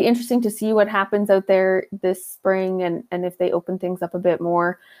 It'll be interesting to see what happens out there this spring and if they open things up a bit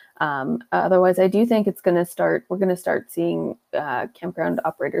more. Otherwise, I do think we're going to start seeing campground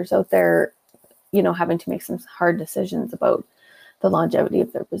operators out there, having to make some hard decisions about the longevity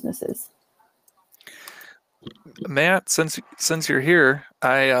of their businesses. Matt, since you're here,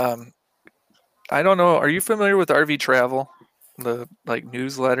 I don't know, are you familiar with RV Travel, the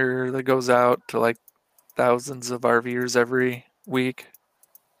newsletter that goes out to thousands of RVers every week?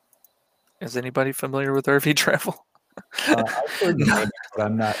 Is anybody familiar with RV Travel? I've heard the name, but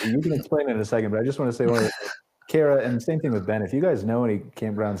I'm not. You can explain it in a second, but I just want to say one of the, Kara, and same thing with Ben. If you guys know any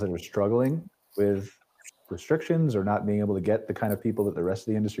campgrounds that are struggling with restrictions or not being able to get the kind of people that the rest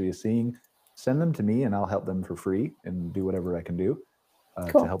of the industry is seeing, send them to me and I'll help them for free and do whatever I can do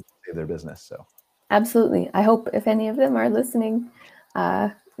to help save their business. So absolutely. I hope if any of them are listening,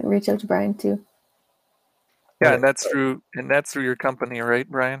 reach out to Brian too. Yeah, and that's through your company, right,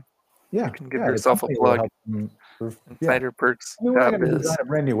 Brian? Yeah, you can give yourself a plug. Insider Perks. We're not going to design a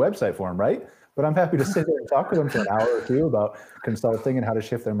brand new website for them, right? But I'm happy to sit there and talk to them for an hour or two about consulting and how to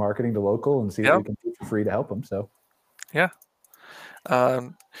shift their marketing to local and see what we can do for free to help them. So, yeah.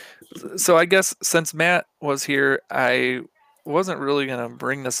 So I guess since Matt was here, I wasn't really going to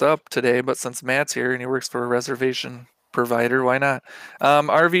bring this up today, but since Matt's here and he works for a reservation provider, why not?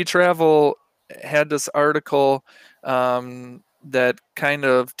 RV Travel had this article that kind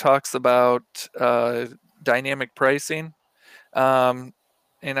of talks about dynamic pricing. And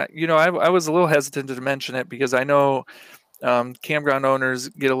I was a little hesitant to mention it because I know campground owners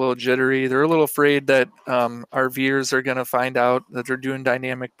get a little jittery. They're a little afraid that RVers are going to find out that they're doing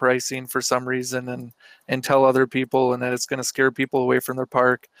dynamic pricing for some reason and tell other people, and that it's going to scare people away from their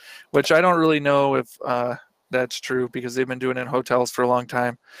park, which I don't really know if that's true because they've been doing it in hotels for a long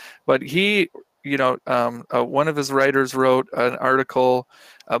time. But he, one of his writers wrote an article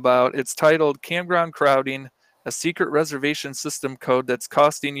about, it's titled "Campground Crowding, a Secret Reservation System Code That's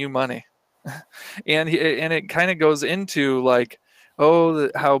Costing You Money." and it kind of goes into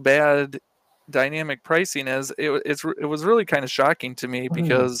how bad dynamic pricing is. It was really kind of shocking to me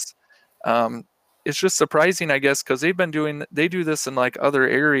because it's just surprising, I guess, because they do this in other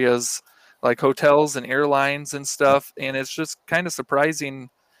areas like hotels and airlines and stuff, and it's just kind of surprising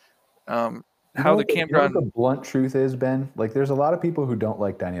how the campground. The blunt truth is, Ben, there's a lot of people who don't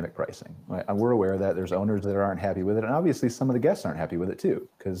like dynamic pricing. Right? We're aware that there's owners that aren't happy with it, and obviously some of the guests aren't happy with it too,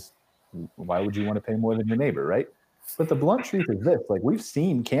 because why would you want to pay more than your neighbor, right? But the blunt truth is this: we've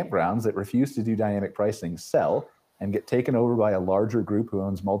seen campgrounds that refuse to do dynamic pricing sell and get taken over by a larger group who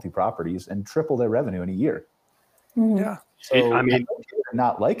owns multi-properties and triple their revenue in a year. Yeah. So I mean,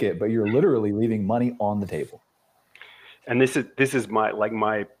 not like it, but you're literally leaving money on the table. And this is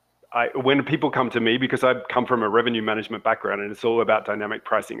when people come to me, because I come from a revenue management background and it's all about dynamic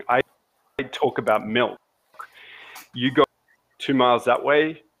pricing, I talk about milk. You go 2 miles that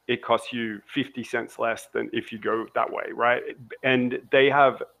way, it costs you 50 cents less than if you go that way, right? And they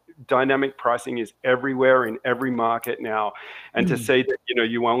have dynamic pricing is everywhere in every market now. And to say that,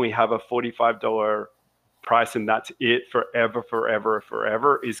 you only have a $45 price and that's it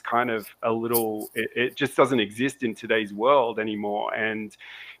forever is kind of a little, it just doesn't exist in today's world anymore. And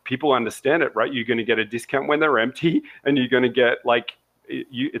people understand it, right? You're going to get a discount when they're empty, and you're going to get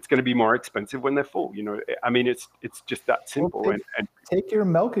it's going to be more expensive when they're full. I mean, it's just that simple. Well, take your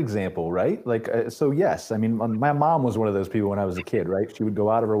milk example, right? So yes, I mean, my mom was one of those people when I was a kid, right? She would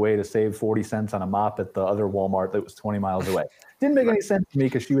go out of her way to save 40 cents on a mop at the other Walmart that was 20 miles away. Didn't make any sense to me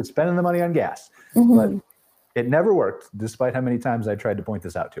because she was spending the money on gas, but it never worked, despite how many times I tried to point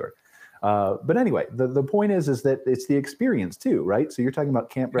this out to her. But anyway, the point is that it's the experience too, right? So you're talking about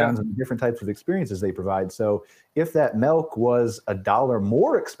campgrounds and different types of experiences they provide. So if that milk was $1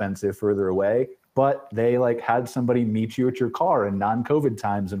 more expensive further away, but they had somebody meet you at your car in non-COVID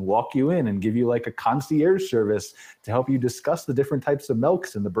times and walk you in and give you a concierge service to help you discuss the different types of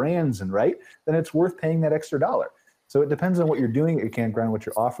milks and the brands, and then it's worth paying that extra $1. So it depends on what you're doing at your campground, what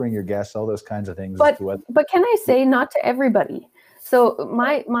you're offering your guests, all those kinds of things. But can I say, not to everybody? So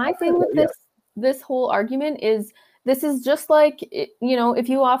my thing with this whole argument is, this is just like, you know, if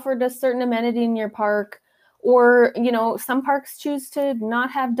you offered a certain amenity in your park, or, you know, some parks choose to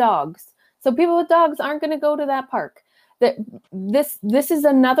not have dogs. So people with dogs aren't going to go to that park. That this is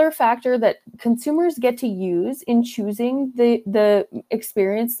another factor that consumers get to use in choosing the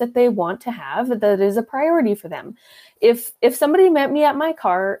experience that they want to have, that is a priority for them. If somebody met me at my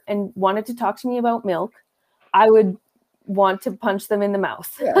car and wanted to talk to me about milk, I would want to punch them in the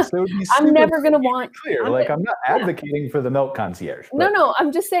mouth. Yeah, so I'm never going to want clear. I'm not advocating for the milk concierge. No,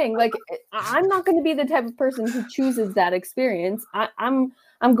 I'm just saying, like, I'm not going to be the type of person who chooses that experience. I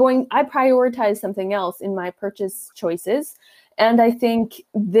prioritize something else in my purchase choices. And I think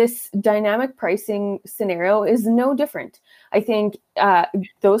this dynamic pricing scenario is no different. I think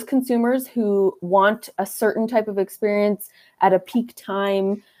those consumers who want a certain type of experience at a peak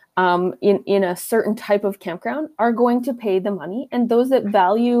time, in a certain type of campground, are going to pay the money. And those that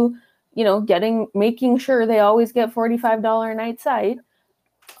value, you know, making sure they always get $45 a night site,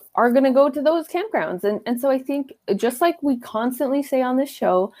 are going to go to those campgrounds. And so I think, just like we constantly say on this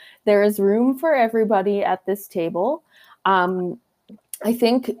show, there is room for everybody at this table. I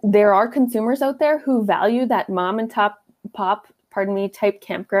think there are consumers out there who value that mom and pop type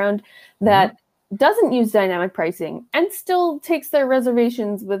campground that doesn't use dynamic pricing and still takes their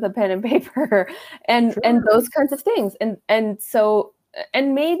reservations with a pen and paper and those kinds of things. And so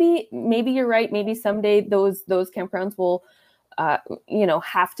maybe you're right. Maybe someday those campgrounds will, you know,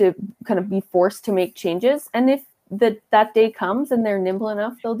 have to kind of be forced to make changes. And if that day comes and they're nimble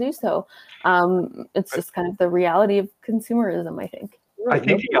enough, they'll do so. It's just kind of the reality of consumerism, I think. Right. I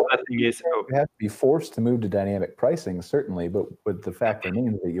think the other thing is, you have to be forced to move to dynamic pricing, certainly, but the fact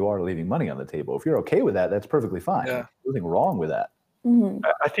remains that you are leaving money on the table. If you're okay with that, that's perfectly fine. Yeah. There's nothing wrong with that. Mm-hmm.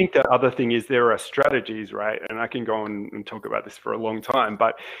 I think the other thing is there are strategies, right? And I can go on and talk about this for a long time,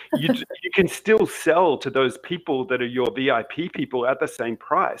 but you can still sell to those people that are your VIP people at the same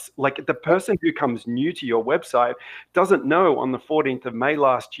price. Like, the person who comes new to your website doesn't know on the 14th of May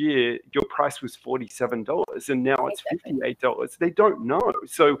last year, your price was $47 and now it's $58. They don't know.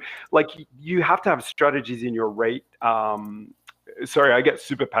 So, like, you have to have strategies in your rate. Sorry, I get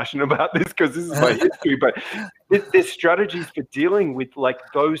super passionate about this because this is my history, but there's strategies for dealing with, like,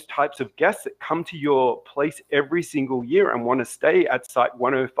 those types of guests that come to your place every single year and want to stay at Site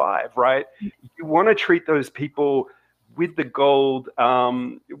 105, right? You want to treat those people with the gold,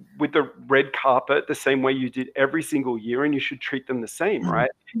 with the red carpet, the same way you did every single year, and you should treat them the same,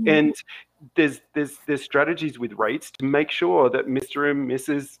 right? And there's strategies with rates to make sure that Mr. and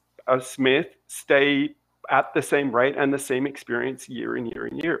Mrs. Smith stay at the same rate and the same experience year in year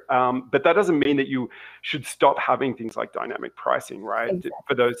in year. But that doesn't mean that you should stop having things like dynamic pricing, right? Exactly.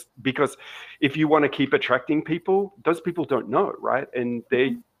 For those, because if you want to keep attracting people, those people don't know, right? And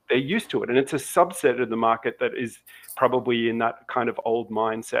they're used to it. And it's a subset of the market that is probably in that kind of old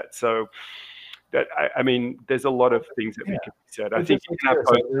mindset. So that, I mean, there's a lot of things that we can be said. I think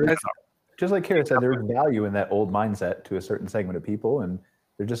just like Kara said, there's value in that old mindset to a certain segment of people. And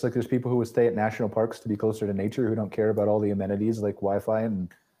they're just like, there's people who would stay at national parks to be closer to nature, who don't care about all the amenities like Wi-Fi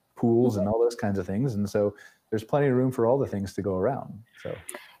and pools and all those kinds of things. And so there's plenty of room for all the things to go around. So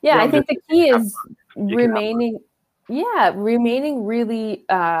yeah, I think the key is remaining really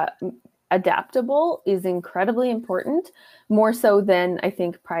adaptable is incredibly important, more so than I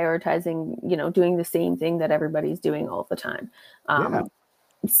think prioritizing, you know, doing the same thing that everybody's doing all the time.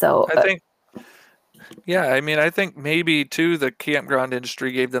 So I think, I think maybe too, the campground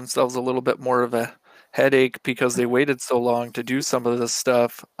industry gave themselves a little bit more of a headache because they waited so long to do some of this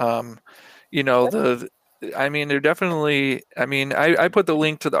stuff. You know, they're definitely, I put the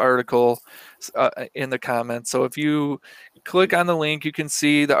link to the article in the comments. So if you click on the link, you can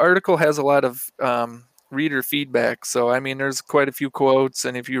see the article has a lot of reader feedback. So, I mean, there's quite a few quotes,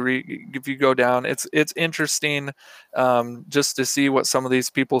 and if you go down, it's interesting just to see what some of these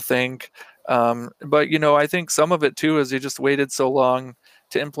people think. But, you know, I think some of it too is they just waited so long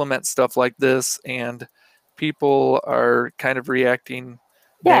to implement stuff like this, and people are kind of reacting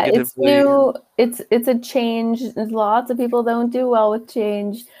negatively. It's new. It's a change. Lots of people don't do well with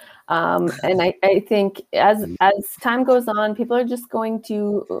change. And I think as time goes on, people are just going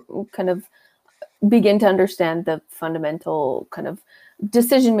to kind of begin to understand the fundamental kind of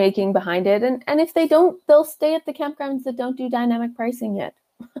decision making behind it. And if they don't, they'll stay at the campgrounds that don't do dynamic pricing yet.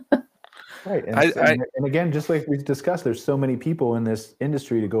 Right. And again, just like we've discussed, there's so many people in this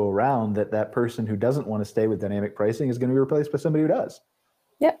industry to go around that person who doesn't want to stay with dynamic pricing is going to be replaced by somebody who does.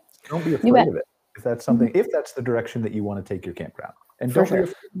 Yep. Don't be afraid of it. if that's something, if that's the direction that you want to take your campground. And For don't sure. be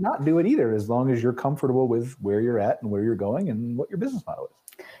afraid to not do it either, as long as you're comfortable with where you're at and where you're going and what your business model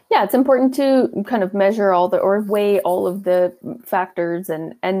is. Yeah, it's important to kind of measure all the, or weigh all of the factors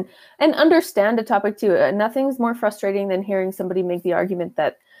and understand a topic too. Nothing's more frustrating than hearing somebody make the argument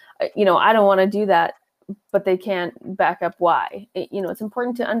that, you know, I don't want to do that, but they can't back up why. You know, it's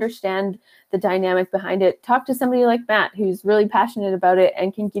important to understand the dynamic behind it. Talk to somebody like Matt, who's really passionate about it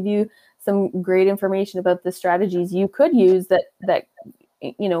and can give you some great information about the strategies you could use that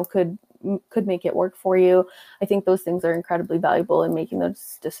you know could make it work for you. I think those things are incredibly valuable in making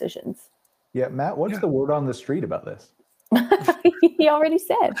those decisions. Yeah, Matt, what's the word on the street about this? He already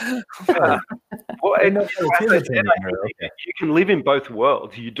said. Well, I know as it's his I said, opinion, I think okay. you can live in both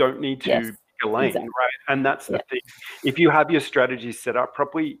worlds. You don't need to Yes, pick a lane, exactly. right? And that's the thing. If you have your strategy set up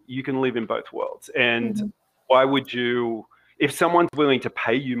properly, you can live in both worlds. And why would you, if someone's willing to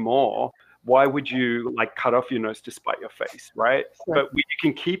pay you more, why would you like cut off your nose to spite your face, right? Sure. But you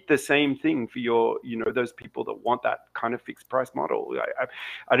can keep the same thing for your, you know, those people that want that kind of fixed price model.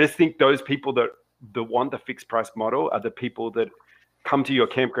 I just think those people that want the fixed price model are the people that come to your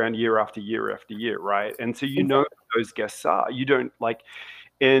campground year after year after year, right? And so you know who those guests are. You don't like,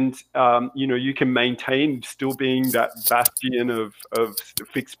 and you know, you can maintain still being that bastion of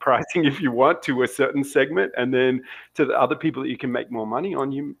fixed pricing if you want to a certain segment, and then to the other people that you can make more money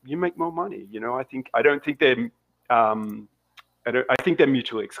on, you make more money. You know, I think they're I think they're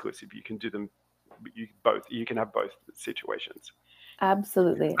mutually exclusive. You can do them both. You can have both situations.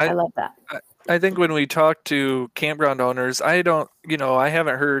 Absolutely. I love that. I think when we talk to campground owners, I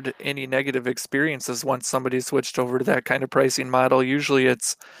haven't heard any negative experiences once somebody switched over to that kind of pricing model. Usually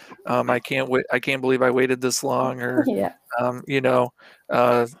it's, I can't believe I waited this long, or, Yeah.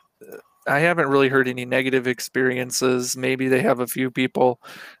 I haven't really heard any negative experiences. Maybe they have a few people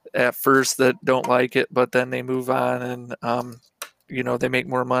at first that don't like it, but then they move on and, they make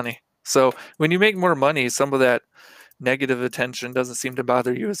more money. So when you make more money, some of that negative attention doesn't seem to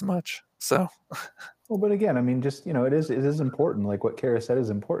bother you as much. So, well, but again, I mean, just, it is important. Like what Kara said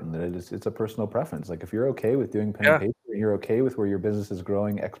is important, that it's a personal preference. Like if you're okay with doing pen and paper, and you're okay with where your business is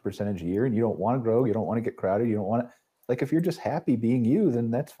growing X percentage a year, and you don't want to grow, you don't want to get crowded, you don't want to, like, if you're just happy being you,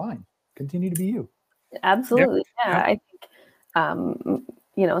 then that's fine. Continue to be you. Absolutely. Yeah. I think,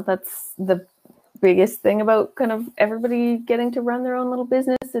 that's the biggest thing about kind of everybody getting to run their own little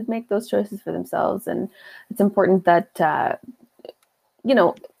business and make those choices for themselves. And it's important that,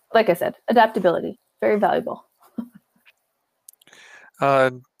 like I said, adaptability, very valuable.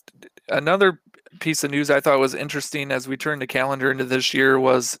 Another piece of news I thought was interesting as we turned the calendar into this year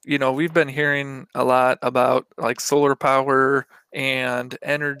was, we've been hearing a lot about like solar power and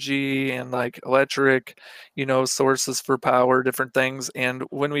energy and like electric, sources for power, different things. And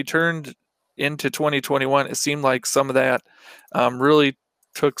when we turned into 2021, it seemed like some of that really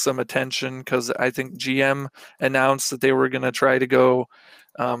took some attention, because I think GM announced that they were going to try to go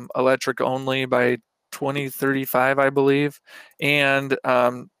electric only by 2035, I believe. And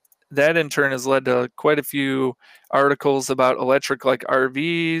that in turn has led to quite a few articles about electric like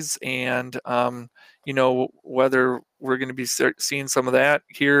RVs and, whether we're going to be seeing some of that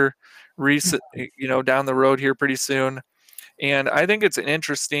here down the road here pretty soon. And I think it's an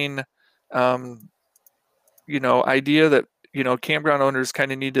interesting, idea that, campground owners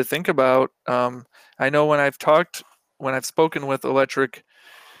kind of need to think about. I know when I've spoken with electric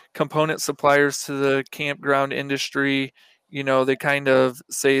component suppliers to the campground industry, they kind of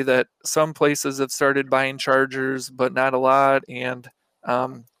say that some places have started buying chargers, but not a lot. And,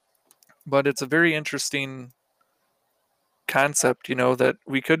 but it's a very interesting concept, that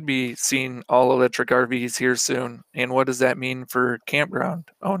we could be seeing all electric RVs here soon. And what does that mean for campground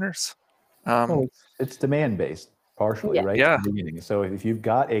owners? Well, it's demand based partially, right? Yeah. From the beginning. So if you've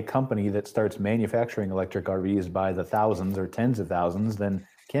got a company that starts manufacturing electric RVs by the thousands or tens of thousands, then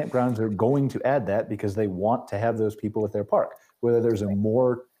campgrounds are going to add that because they want to have those people at their park. Whether there's a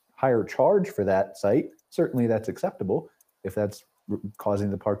more higher charge for that site, certainly that's acceptable if that's causing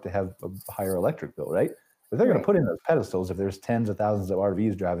the park to have a higher electric bill, right? But they're going to put in those pedestals if there's tens of thousands of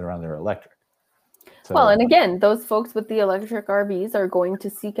RVs driving around that are electric. So, well, and again, those folks with the electric RVs are going to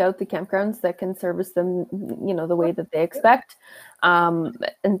seek out the campgrounds that can service them, the way that they expect.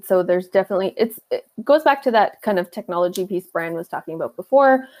 And so there's definitely, it goes back to that kind of technology piece Brian was talking about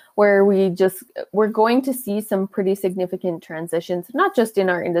before, where we're going to see some pretty significant transitions, not just in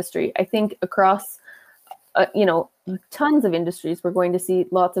our industry. I think across, tons of industries, we're going to see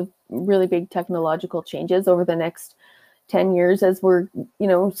lots of really big technological changes over the next 10 years as we're,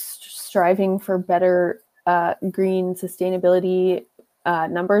 striving for better green sustainability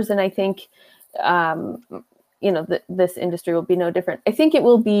numbers. And I think this industry will be no different. I think it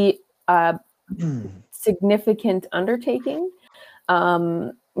will be a significant undertaking,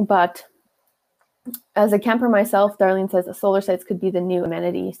 but as a camper myself, Darlene says solar sites could be the new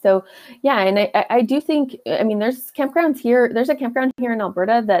amenity. So yeah, and I do think, I mean, there's campgrounds here. There's a campground here in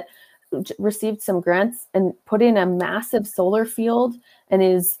Alberta that received some grants and put in a massive solar field and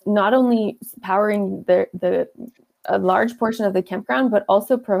is not only powering a large portion of the campground, but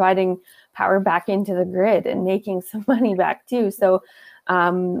also providing power back into the grid and making some money back too. So,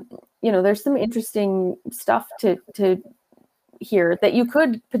 there's some interesting stuff to hear that you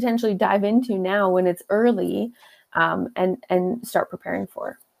could potentially dive into now when it's early, and start preparing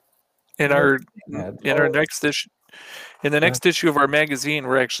for. In our next issue, in the next issue of our magazine,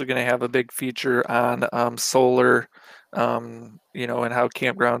 we're actually going to have a big feature on solar, and how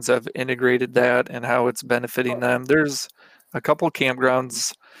campgrounds have integrated that and how it's benefiting them. There's a couple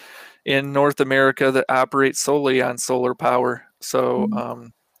campgrounds in North America that operate solely on solar power. So,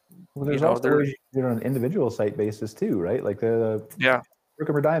 well, there's also ways on an individual site basis too, right? Like the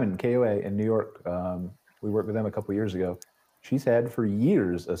Herkimer Diamond KOA in New York. We worked with them a couple of years ago. She's had for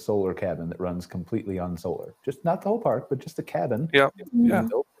years a solar cabin that runs completely on solar. Just not the whole park, but just a cabin.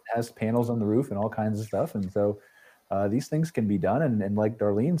 It has panels on the roof and all kinds of stuff. And so these things can be done. And like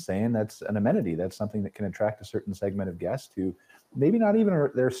Darlene's saying, that's an amenity. That's something that can attract a certain segment of guests who maybe not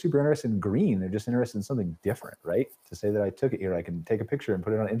even they're super interested in green. They're just interested in something different, right? To say that I took it here, I can take a picture and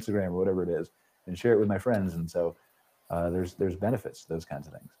put it on Instagram or whatever it is and share it with my friends. And so there's benefits to those kinds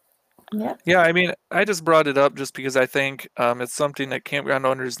of things. Yeah, I mean, I just brought it up just because I think it's something that campground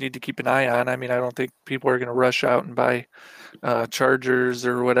owners need to keep an eye on. I mean, I don't think people are going to rush out and buy chargers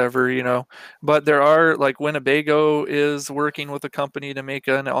or whatever, but there are, like, Winnebago is working with a company to make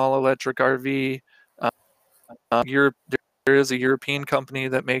an all-electric RV. There is a European company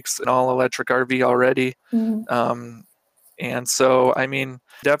that makes an all-electric RV already. And so, I mean,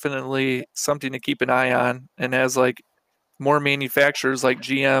 definitely something to keep an eye on. And as like more manufacturers like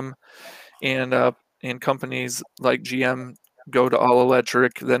GM and companies like GM go to all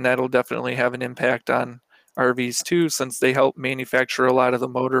electric, then that'll definitely have an impact on RVs too, since they help manufacture a lot of the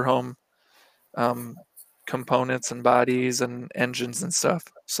motorhome components and bodies and engines and stuff.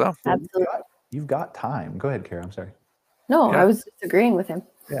 So you've got time. Go ahead, Kara. I'm sorry. No, I was disagreeing with him.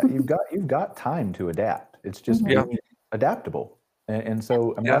 Yeah, you've got time to adapt. It's just being adaptable. And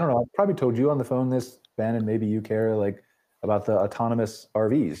so, I mean, I don't know. I probably told you on the phone this, Ben, and maybe you, Kara, like about the autonomous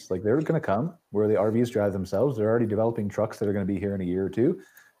RVs. Like they're going to come where the RVs drive themselves. They're already developing trucks that are going to be here in a year or two.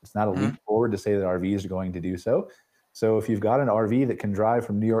 It's not a leap forward to say that RVs are going to do so. So if you've got an RV that can drive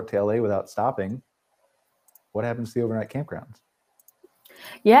from New York to LA without stopping, what happens to the overnight campgrounds?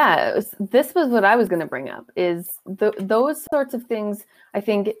 Yeah, this was what I was going to bring up, is those sorts of things, I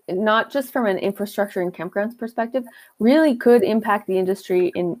think, not just from an infrastructure and campgrounds perspective, really could impact the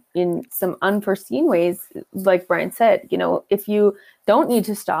industry in some unforeseen ways. Like Brian said, if you don't need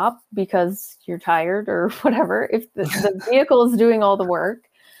to stop because you're tired or whatever, if the vehicle is doing all the work,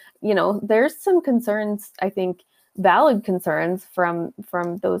 there's some concerns, I think, valid concerns from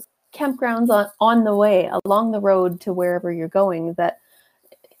those campgrounds on the way, along the road to wherever you're going, that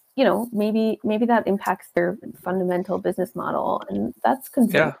maybe that impacts their fundamental business model, and that's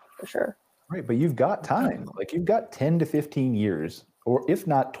concerning for sure. Right, but you've got time. Like you've got 10 to 15 years, or if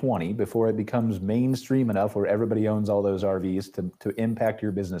not 20, before it becomes mainstream enough where everybody owns all those RVs to impact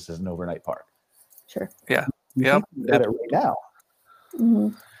your business as an overnight park. Sure. Yeah. You can do that right now. Mm-hmm.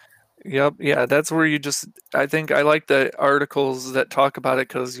 Yep. Yeah. That's where I think I like the articles that talk about it,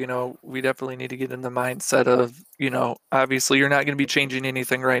 because, we definitely need to get in the mindset of, obviously you're not going to be changing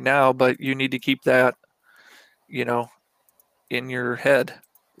anything right now, but you need to keep that, in your head,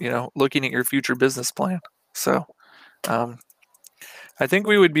 looking at your future business plan. So I think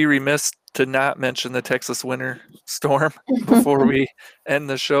we would be remiss to not mention the Texas winter storm before we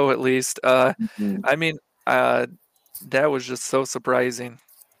end the show, at least. I mean, that was just so surprising.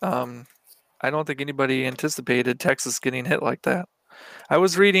 I don't think anybody anticipated Texas getting hit like that. I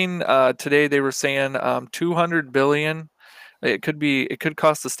was reading today, they were saying $200 billion. It could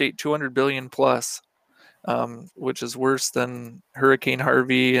cost the state $200 billion plus, which is worse than Hurricane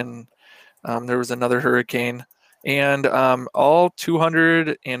Harvey, and there was another hurricane, and all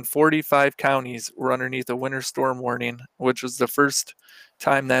 245 counties were underneath a winter storm warning, which was the first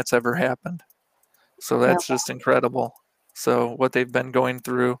time that's ever happened. So that's just incredible. So what they've been going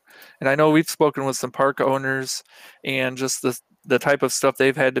through, and I know we've spoken with some park owners and just the type of stuff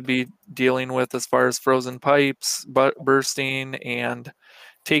they've had to be dealing with as far as frozen pipes bursting and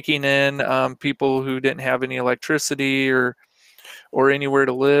taking in people who didn't have any electricity or anywhere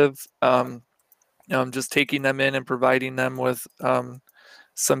to live. just taking them in and providing them with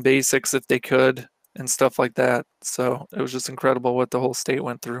some basics if they could and stuff like that. So it was just incredible what the whole state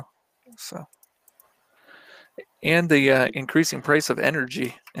went through. So, and the increasing price of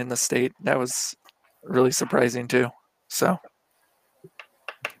energy in the state, that was really surprising too. So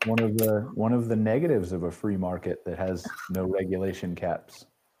one of the negatives of a free market that has no regulation caps.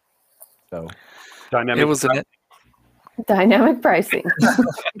 So Dynamic it was an Dynamic pricing.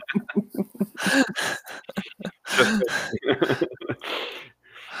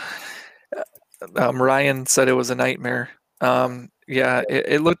 Ryan said it was a nightmare. Yeah,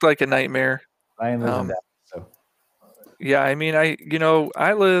 it looked like a nightmare. Ryan lives in Dallas, so yeah, I mean, I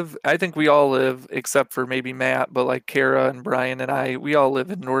think we all live, except for maybe Matt, but like Kara and Brian and we all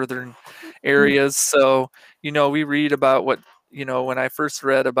live in northern areas. So, we read about what, when I first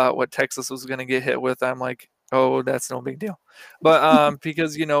read about what Texas was going to get hit with, I'm like, oh, that's no big deal. But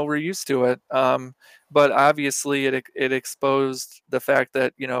because, we're used to it. But obviously it exposed the fact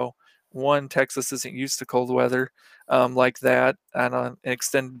that, one, Texas isn't used to cold weather like that on an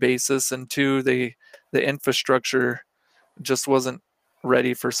extended basis. And two, the infrastructure just wasn't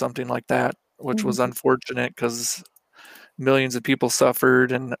ready for something like that, which was unfortunate because millions of people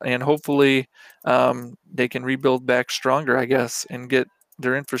suffered, and hopefully they can rebuild back stronger, I guess, and get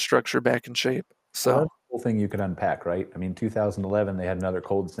their infrastructure back in shape. So that's the whole thing you could unpack, right? I mean, 2011, they had another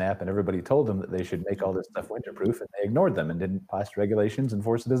cold snap and everybody told them that they should make all this stuff winterproof, and they ignored them and didn't pass regulations and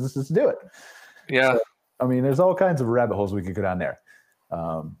force businesses to do it. Yeah. So, I mean, there's all kinds of rabbit holes we could go down there.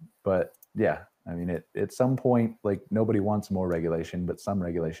 But yeah, I mean, at some point, like, nobody wants more regulation, but some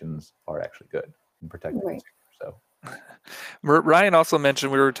regulations are actually good and protect the consumer. So Ryan also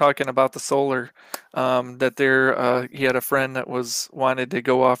mentioned, we were talking about the solar, that he had a friend that wanted to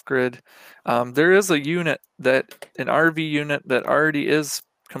go off grid. There is a unit, an RV unit that already is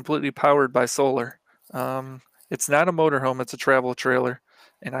completely powered by solar. It's not a motorhome, it's a travel trailer,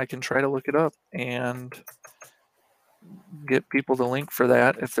 and I can try to look it up and get people the link for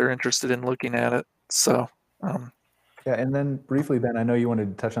that if they're interested in looking at it. So yeah, and then briefly, Ben, I know you wanted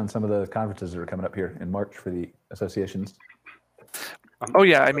to touch on some of the conferences that are coming up here in March for the associations. Oh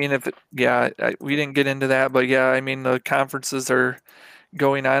yeah, I mean, we didn't get into that, but yeah, I mean, the conferences are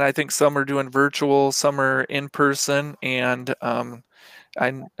going on. I think some are doing virtual, some are in person, and I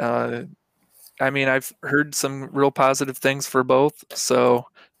mean, I've heard some real positive things for both. So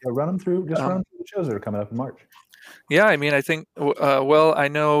yeah, run them through the shows that are coming up in March. Yeah, I mean, I think, I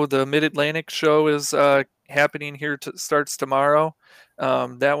know the Mid-Atlantic show is happening here, starts tomorrow.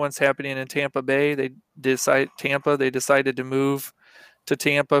 That one's happening in Tampa Bay. They decided to move to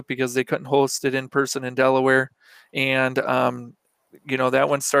Tampa because they couldn't host it in person in Delaware. And, that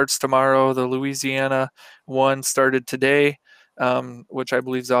one starts tomorrow. The Louisiana one started today, which I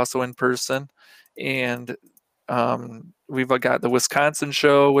believe is also in person. And we've got the Wisconsin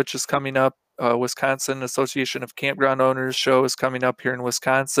show, which is coming up. Wisconsin Association of Campground Owners show is coming up here in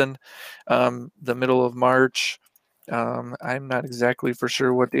Wisconsin, the middle of March. I'm not exactly for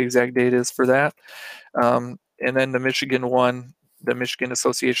sure what the exact date is for that. And then the Michigan one, the Michigan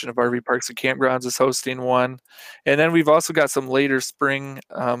Association of RV Parks and Campgrounds is hosting one. And then we've also got some later spring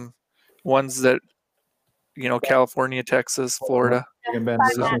ones that, California, Texas, Florida.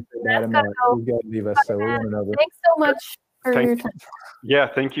 Thanks so much for your time. Yeah,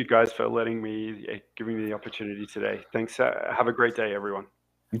 thank you guys for giving me the opportunity today. Thanks. Have a great day, everyone.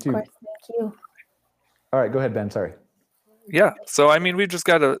 You too. Of course, thank you. All right, go ahead, Ben. Sorry. Yeah. So, I mean, we've just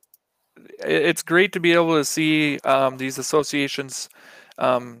got it's great to be able to see these associations,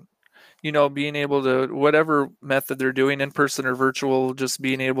 being able to, whatever method they're doing, in person or virtual, just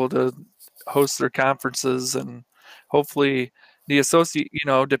being able to host their conferences, and hopefully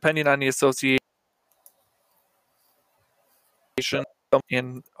depending on the association,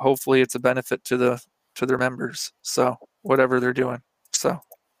 and hopefully it's a benefit to their members. So whatever they're doing. So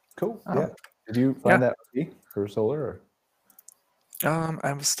cool. Yeah. Did you find that for solar? Or?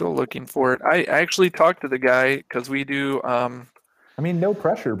 I'm still looking for it. I actually talked to the guy because we do. I mean, no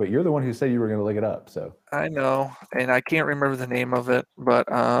pressure, but you're the one who said you were going to look it up. So I know, and I can't remember the name of it, but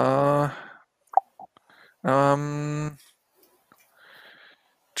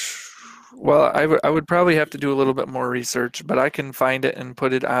well, I would probably have to do a little bit more research, but I can find it and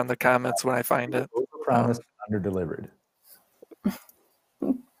put it on the comments when I find it. Promised, under-delivered.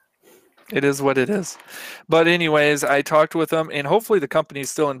 It is what it is. But anyways, I talked with them, and hopefully the company's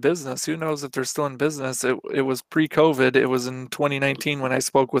still in business. Who knows if they're still in business? It was pre-COVID. It was in 2019 when I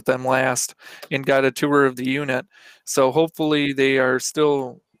spoke with them last and got a tour of the unit. So hopefully they are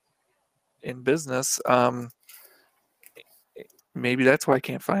still in business. maybe that's why I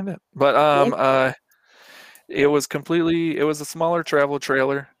can't find it. But it was a smaller travel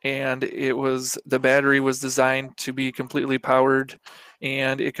trailer, and the battery was designed to be completely powered,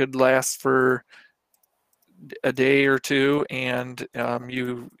 and it could last for a day or two. And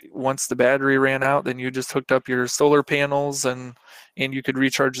once the battery ran out, then you just hooked up your solar panels, and you could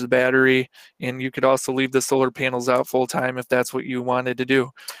recharge the battery, and you could also leave the solar panels out full time if that's what you wanted to do.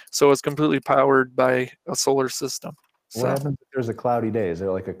 So it's completely powered by a solar system. What happens if there's a cloudy day? Is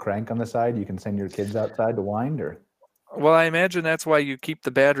there like a crank on the side you can send your kids outside to wind, or? Well, I imagine that's why you keep the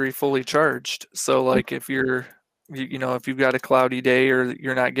battery fully charged. So like if if you've got a cloudy day or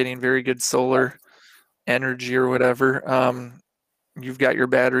you're not getting very good solar energy or whatever, you've got your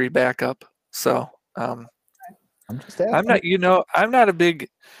battery backup. So I'm just I'm not, I'm not a big,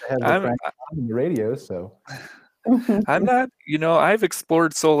 I have the crank on the radio, so. I'm not, I've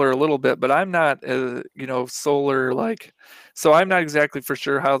explored solar a little bit, but I'm not, solar so I'm not exactly for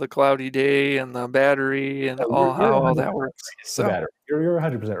sure how the cloudy day and the battery and how all that works. So battery. You're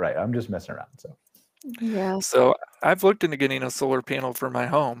 100% right. I'm just messing around. So Yeah. So I've looked into getting a solar panel for my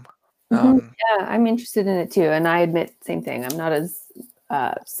home. Yeah, I'm interested in it too. And I admit, same thing. I'm not as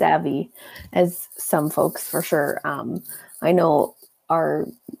savvy as some folks for sure. I know our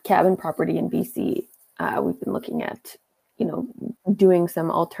cabin property in BC, we've been looking at, doing some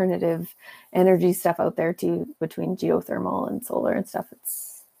alternative energy stuff out there too, between geothermal and solar and stuff.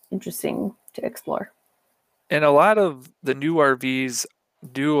 It's interesting to explore. And a lot of the new RVs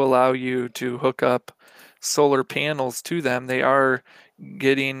do allow you to hook up solar panels to them. They are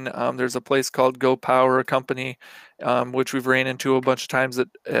getting, there's a place called Go Power, a company, which we've ran into a bunch of times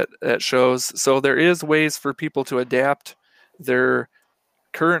at shows. So there is ways for people to adapt their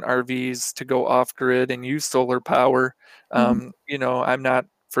current RVs to go off grid and use solar power. I'm not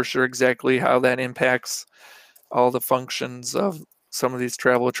for sure exactly how that impacts all the functions of some of these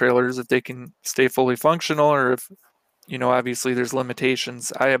travel trailers, if they can stay fully functional, or if, obviously there's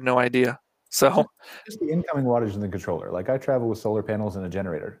limitations. I have no idea. So just the incoming wattage in the controller. Like I travel with solar panels and a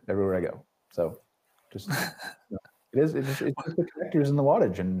generator everywhere I go. So just it's just the connectors and the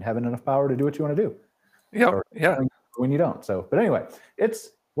wattage and having enough power to do what you want to do. Yeah. When you don't. So, but anyway,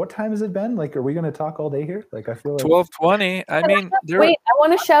 what time has it been? Like, are we going to talk all day here? Like, I feel like 12:20. I mean, wait, I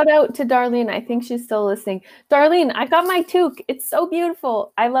want to shout out to Darlene. I think she's still listening. Darlene, I got my toque. It's so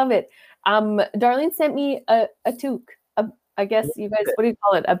beautiful. I love it. Darlene sent me a toque. I guess you guys, what do you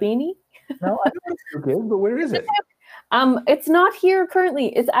call it? A beanie? No, I don't know what toque is, but where is it? It's not here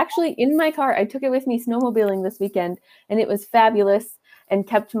currently. It's actually in my car. I took it with me snowmobiling this weekend, and it was fabulous and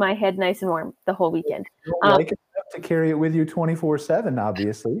kept my head nice and warm the whole weekend. You don't like it enough to carry it with you 24/7,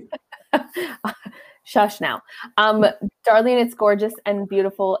 obviously. Shush now. Darlene, it's gorgeous and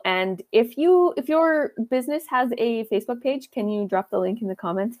beautiful. And if your business has a Facebook page, can you drop the link in the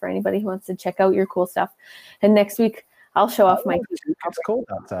comments for anybody who wants to check out your cool stuff? And next week, I'll show off my toque. It's cold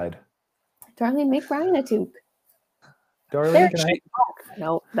outside. Darlene, make Brian a toque. Darlene,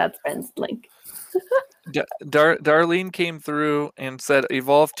 no, that's Ben's link. Darlene came through and said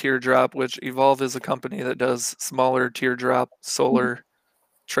Evolve Teardrop, which Evolve is a company that does smaller teardrop solar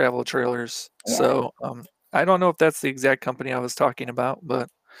travel trailers. Yeah. So I don't know if that's the exact company I was talking about, but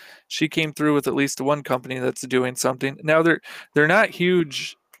she came through with at least one company that's doing something. Now they're not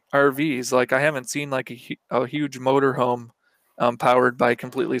huge RVs. Like I haven't seen like a huge motorhome powered by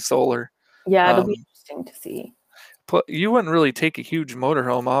completely solar. Yeah, it'll be interesting to see. You wouldn't really take a huge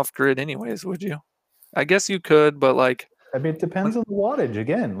motorhome off grid anyways, would you? I guess you could, but like, I mean, it depends on the wattage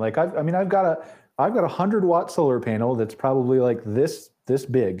again. Like I've got a 100-watt solar panel that's probably like this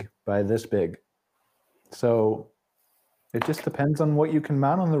big by this big. So it just depends on what you can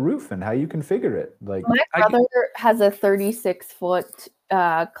mount on the roof and how you configure it. Like my brother has a 36-foot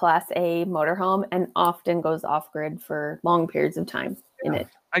Class A motorhome and often goes off grid for long periods of time in it.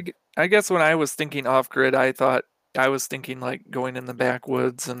 I guess when I was thinking off grid, I was thinking like going in the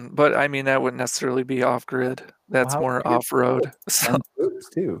backwoods, but I mean that wouldn't necessarily be off grid. That's more off road. So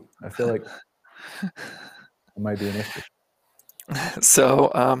too, I feel like it might be an issue.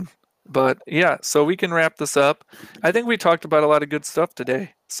 So, but yeah, so we can wrap this up. I think we talked about a lot of good stuff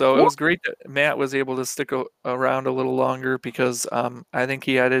today. So it was great that Matt was able to stick around a little longer because I think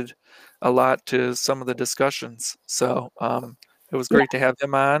he added a lot to some of the discussions. So it was great to have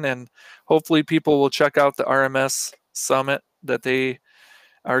him on, and hopefully people will check out the RMS Summit that they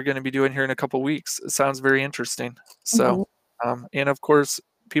are going to be doing here in a couple weeks. It sounds very interesting. So, and of course,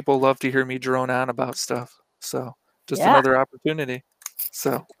 people love to hear me drone on about stuff. So just another opportunity.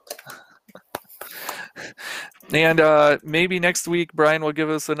 So, and maybe next week, Brian will give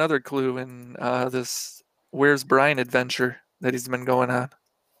us another clue in this Where's Brian adventure that he's been going on.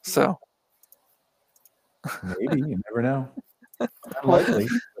 So Maybe, you never know. Unlikely.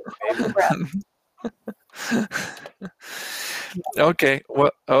 okay.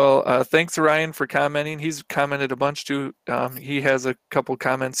 Well, thanks Ryan for commenting. He's commented a bunch too. He has a couple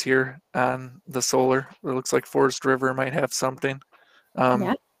comments here on the solar. It looks like Forest River might have something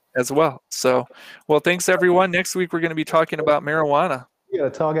as well. So, well, thanks everyone. Next week we're going to be talking about marijuana. We got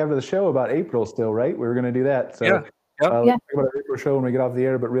to talk after the show about April still, right? We were going to do that. So yeah. Let's talk about our April show when we get off the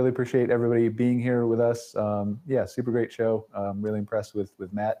air, but really appreciate everybody being here with us. Yeah, super great show. Really impressed with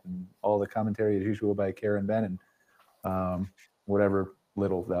Matt and all the commentary as usual by Kara and Ben, and whatever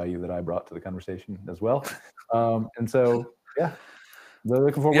little value that I brought to the conversation as well. And so, yeah, really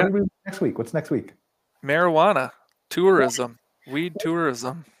looking forward. What are we doing next week? What's next week? Marijuana, tourism, weed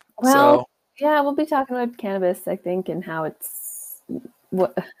tourism. Well, yeah, we'll be talking about cannabis, I think, and how it's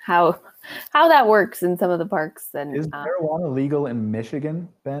how that works in some of the parks. And is marijuana legal in Michigan,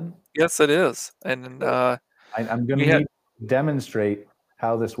 Ben? Yes, it is. And I'm going to need to demonstrate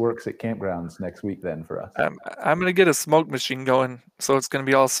how this works at campgrounds next week then for us. I'm going to get a smoke machine going, so it's going to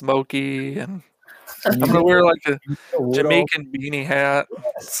be all smoky, and I'm going to wear like a Jamaican beanie hat.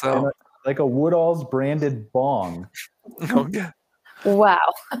 So like a Woodall's branded bong. Okay. Wow.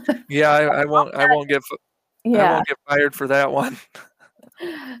 Yeah, I won't get fired for that one.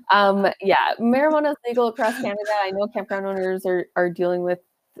 Yeah, marijuana is legal across Canada. I know campground owners are dealing with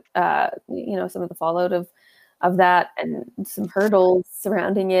some of the fallout of that and some hurdles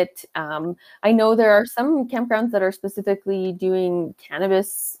surrounding it. I know there are some campgrounds that are specifically doing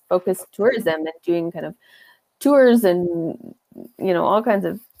cannabis focused tourism and doing kind of tours and all kinds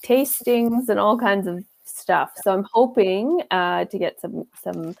of tastings and all kinds of stuff. So I'm hoping to get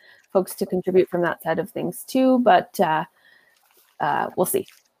some folks to contribute from that side of things too, but we'll see.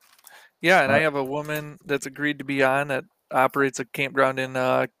 Yeah, and I have a woman that's agreed to be on that operates a campground in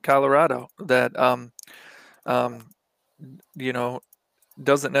Colorado that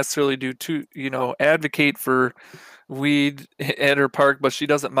doesn't necessarily advocate for weed at her park, but she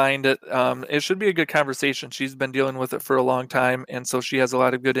doesn't mind it. It should be a good conversation. She's been dealing with it for a long time, and so she has a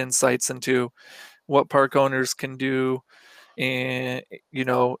lot of good insights into what park owners can do, and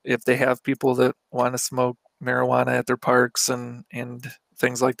if they have people that want to smoke marijuana at their parks and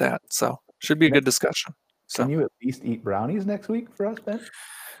things like that. So should be a good discussion. So can you at least eat brownies next week for us, Ben?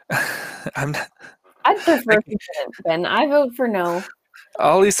 I'd prefer Ben. I vote for no.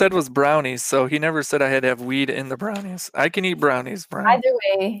 All he said was brownies, so he never said I had to have weed in the brownies. I can eat brownies, Brian. Either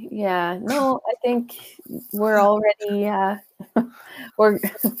way, yeah. No, I think we're already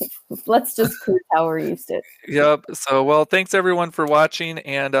let's just cruise how we're used to. Yep. So, well, thanks everyone for watching,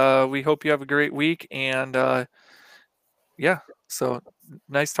 and we hope you have a great week. And yeah, so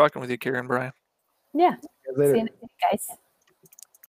nice talking with you, Karen, Brian. Yeah. See you next week, guys.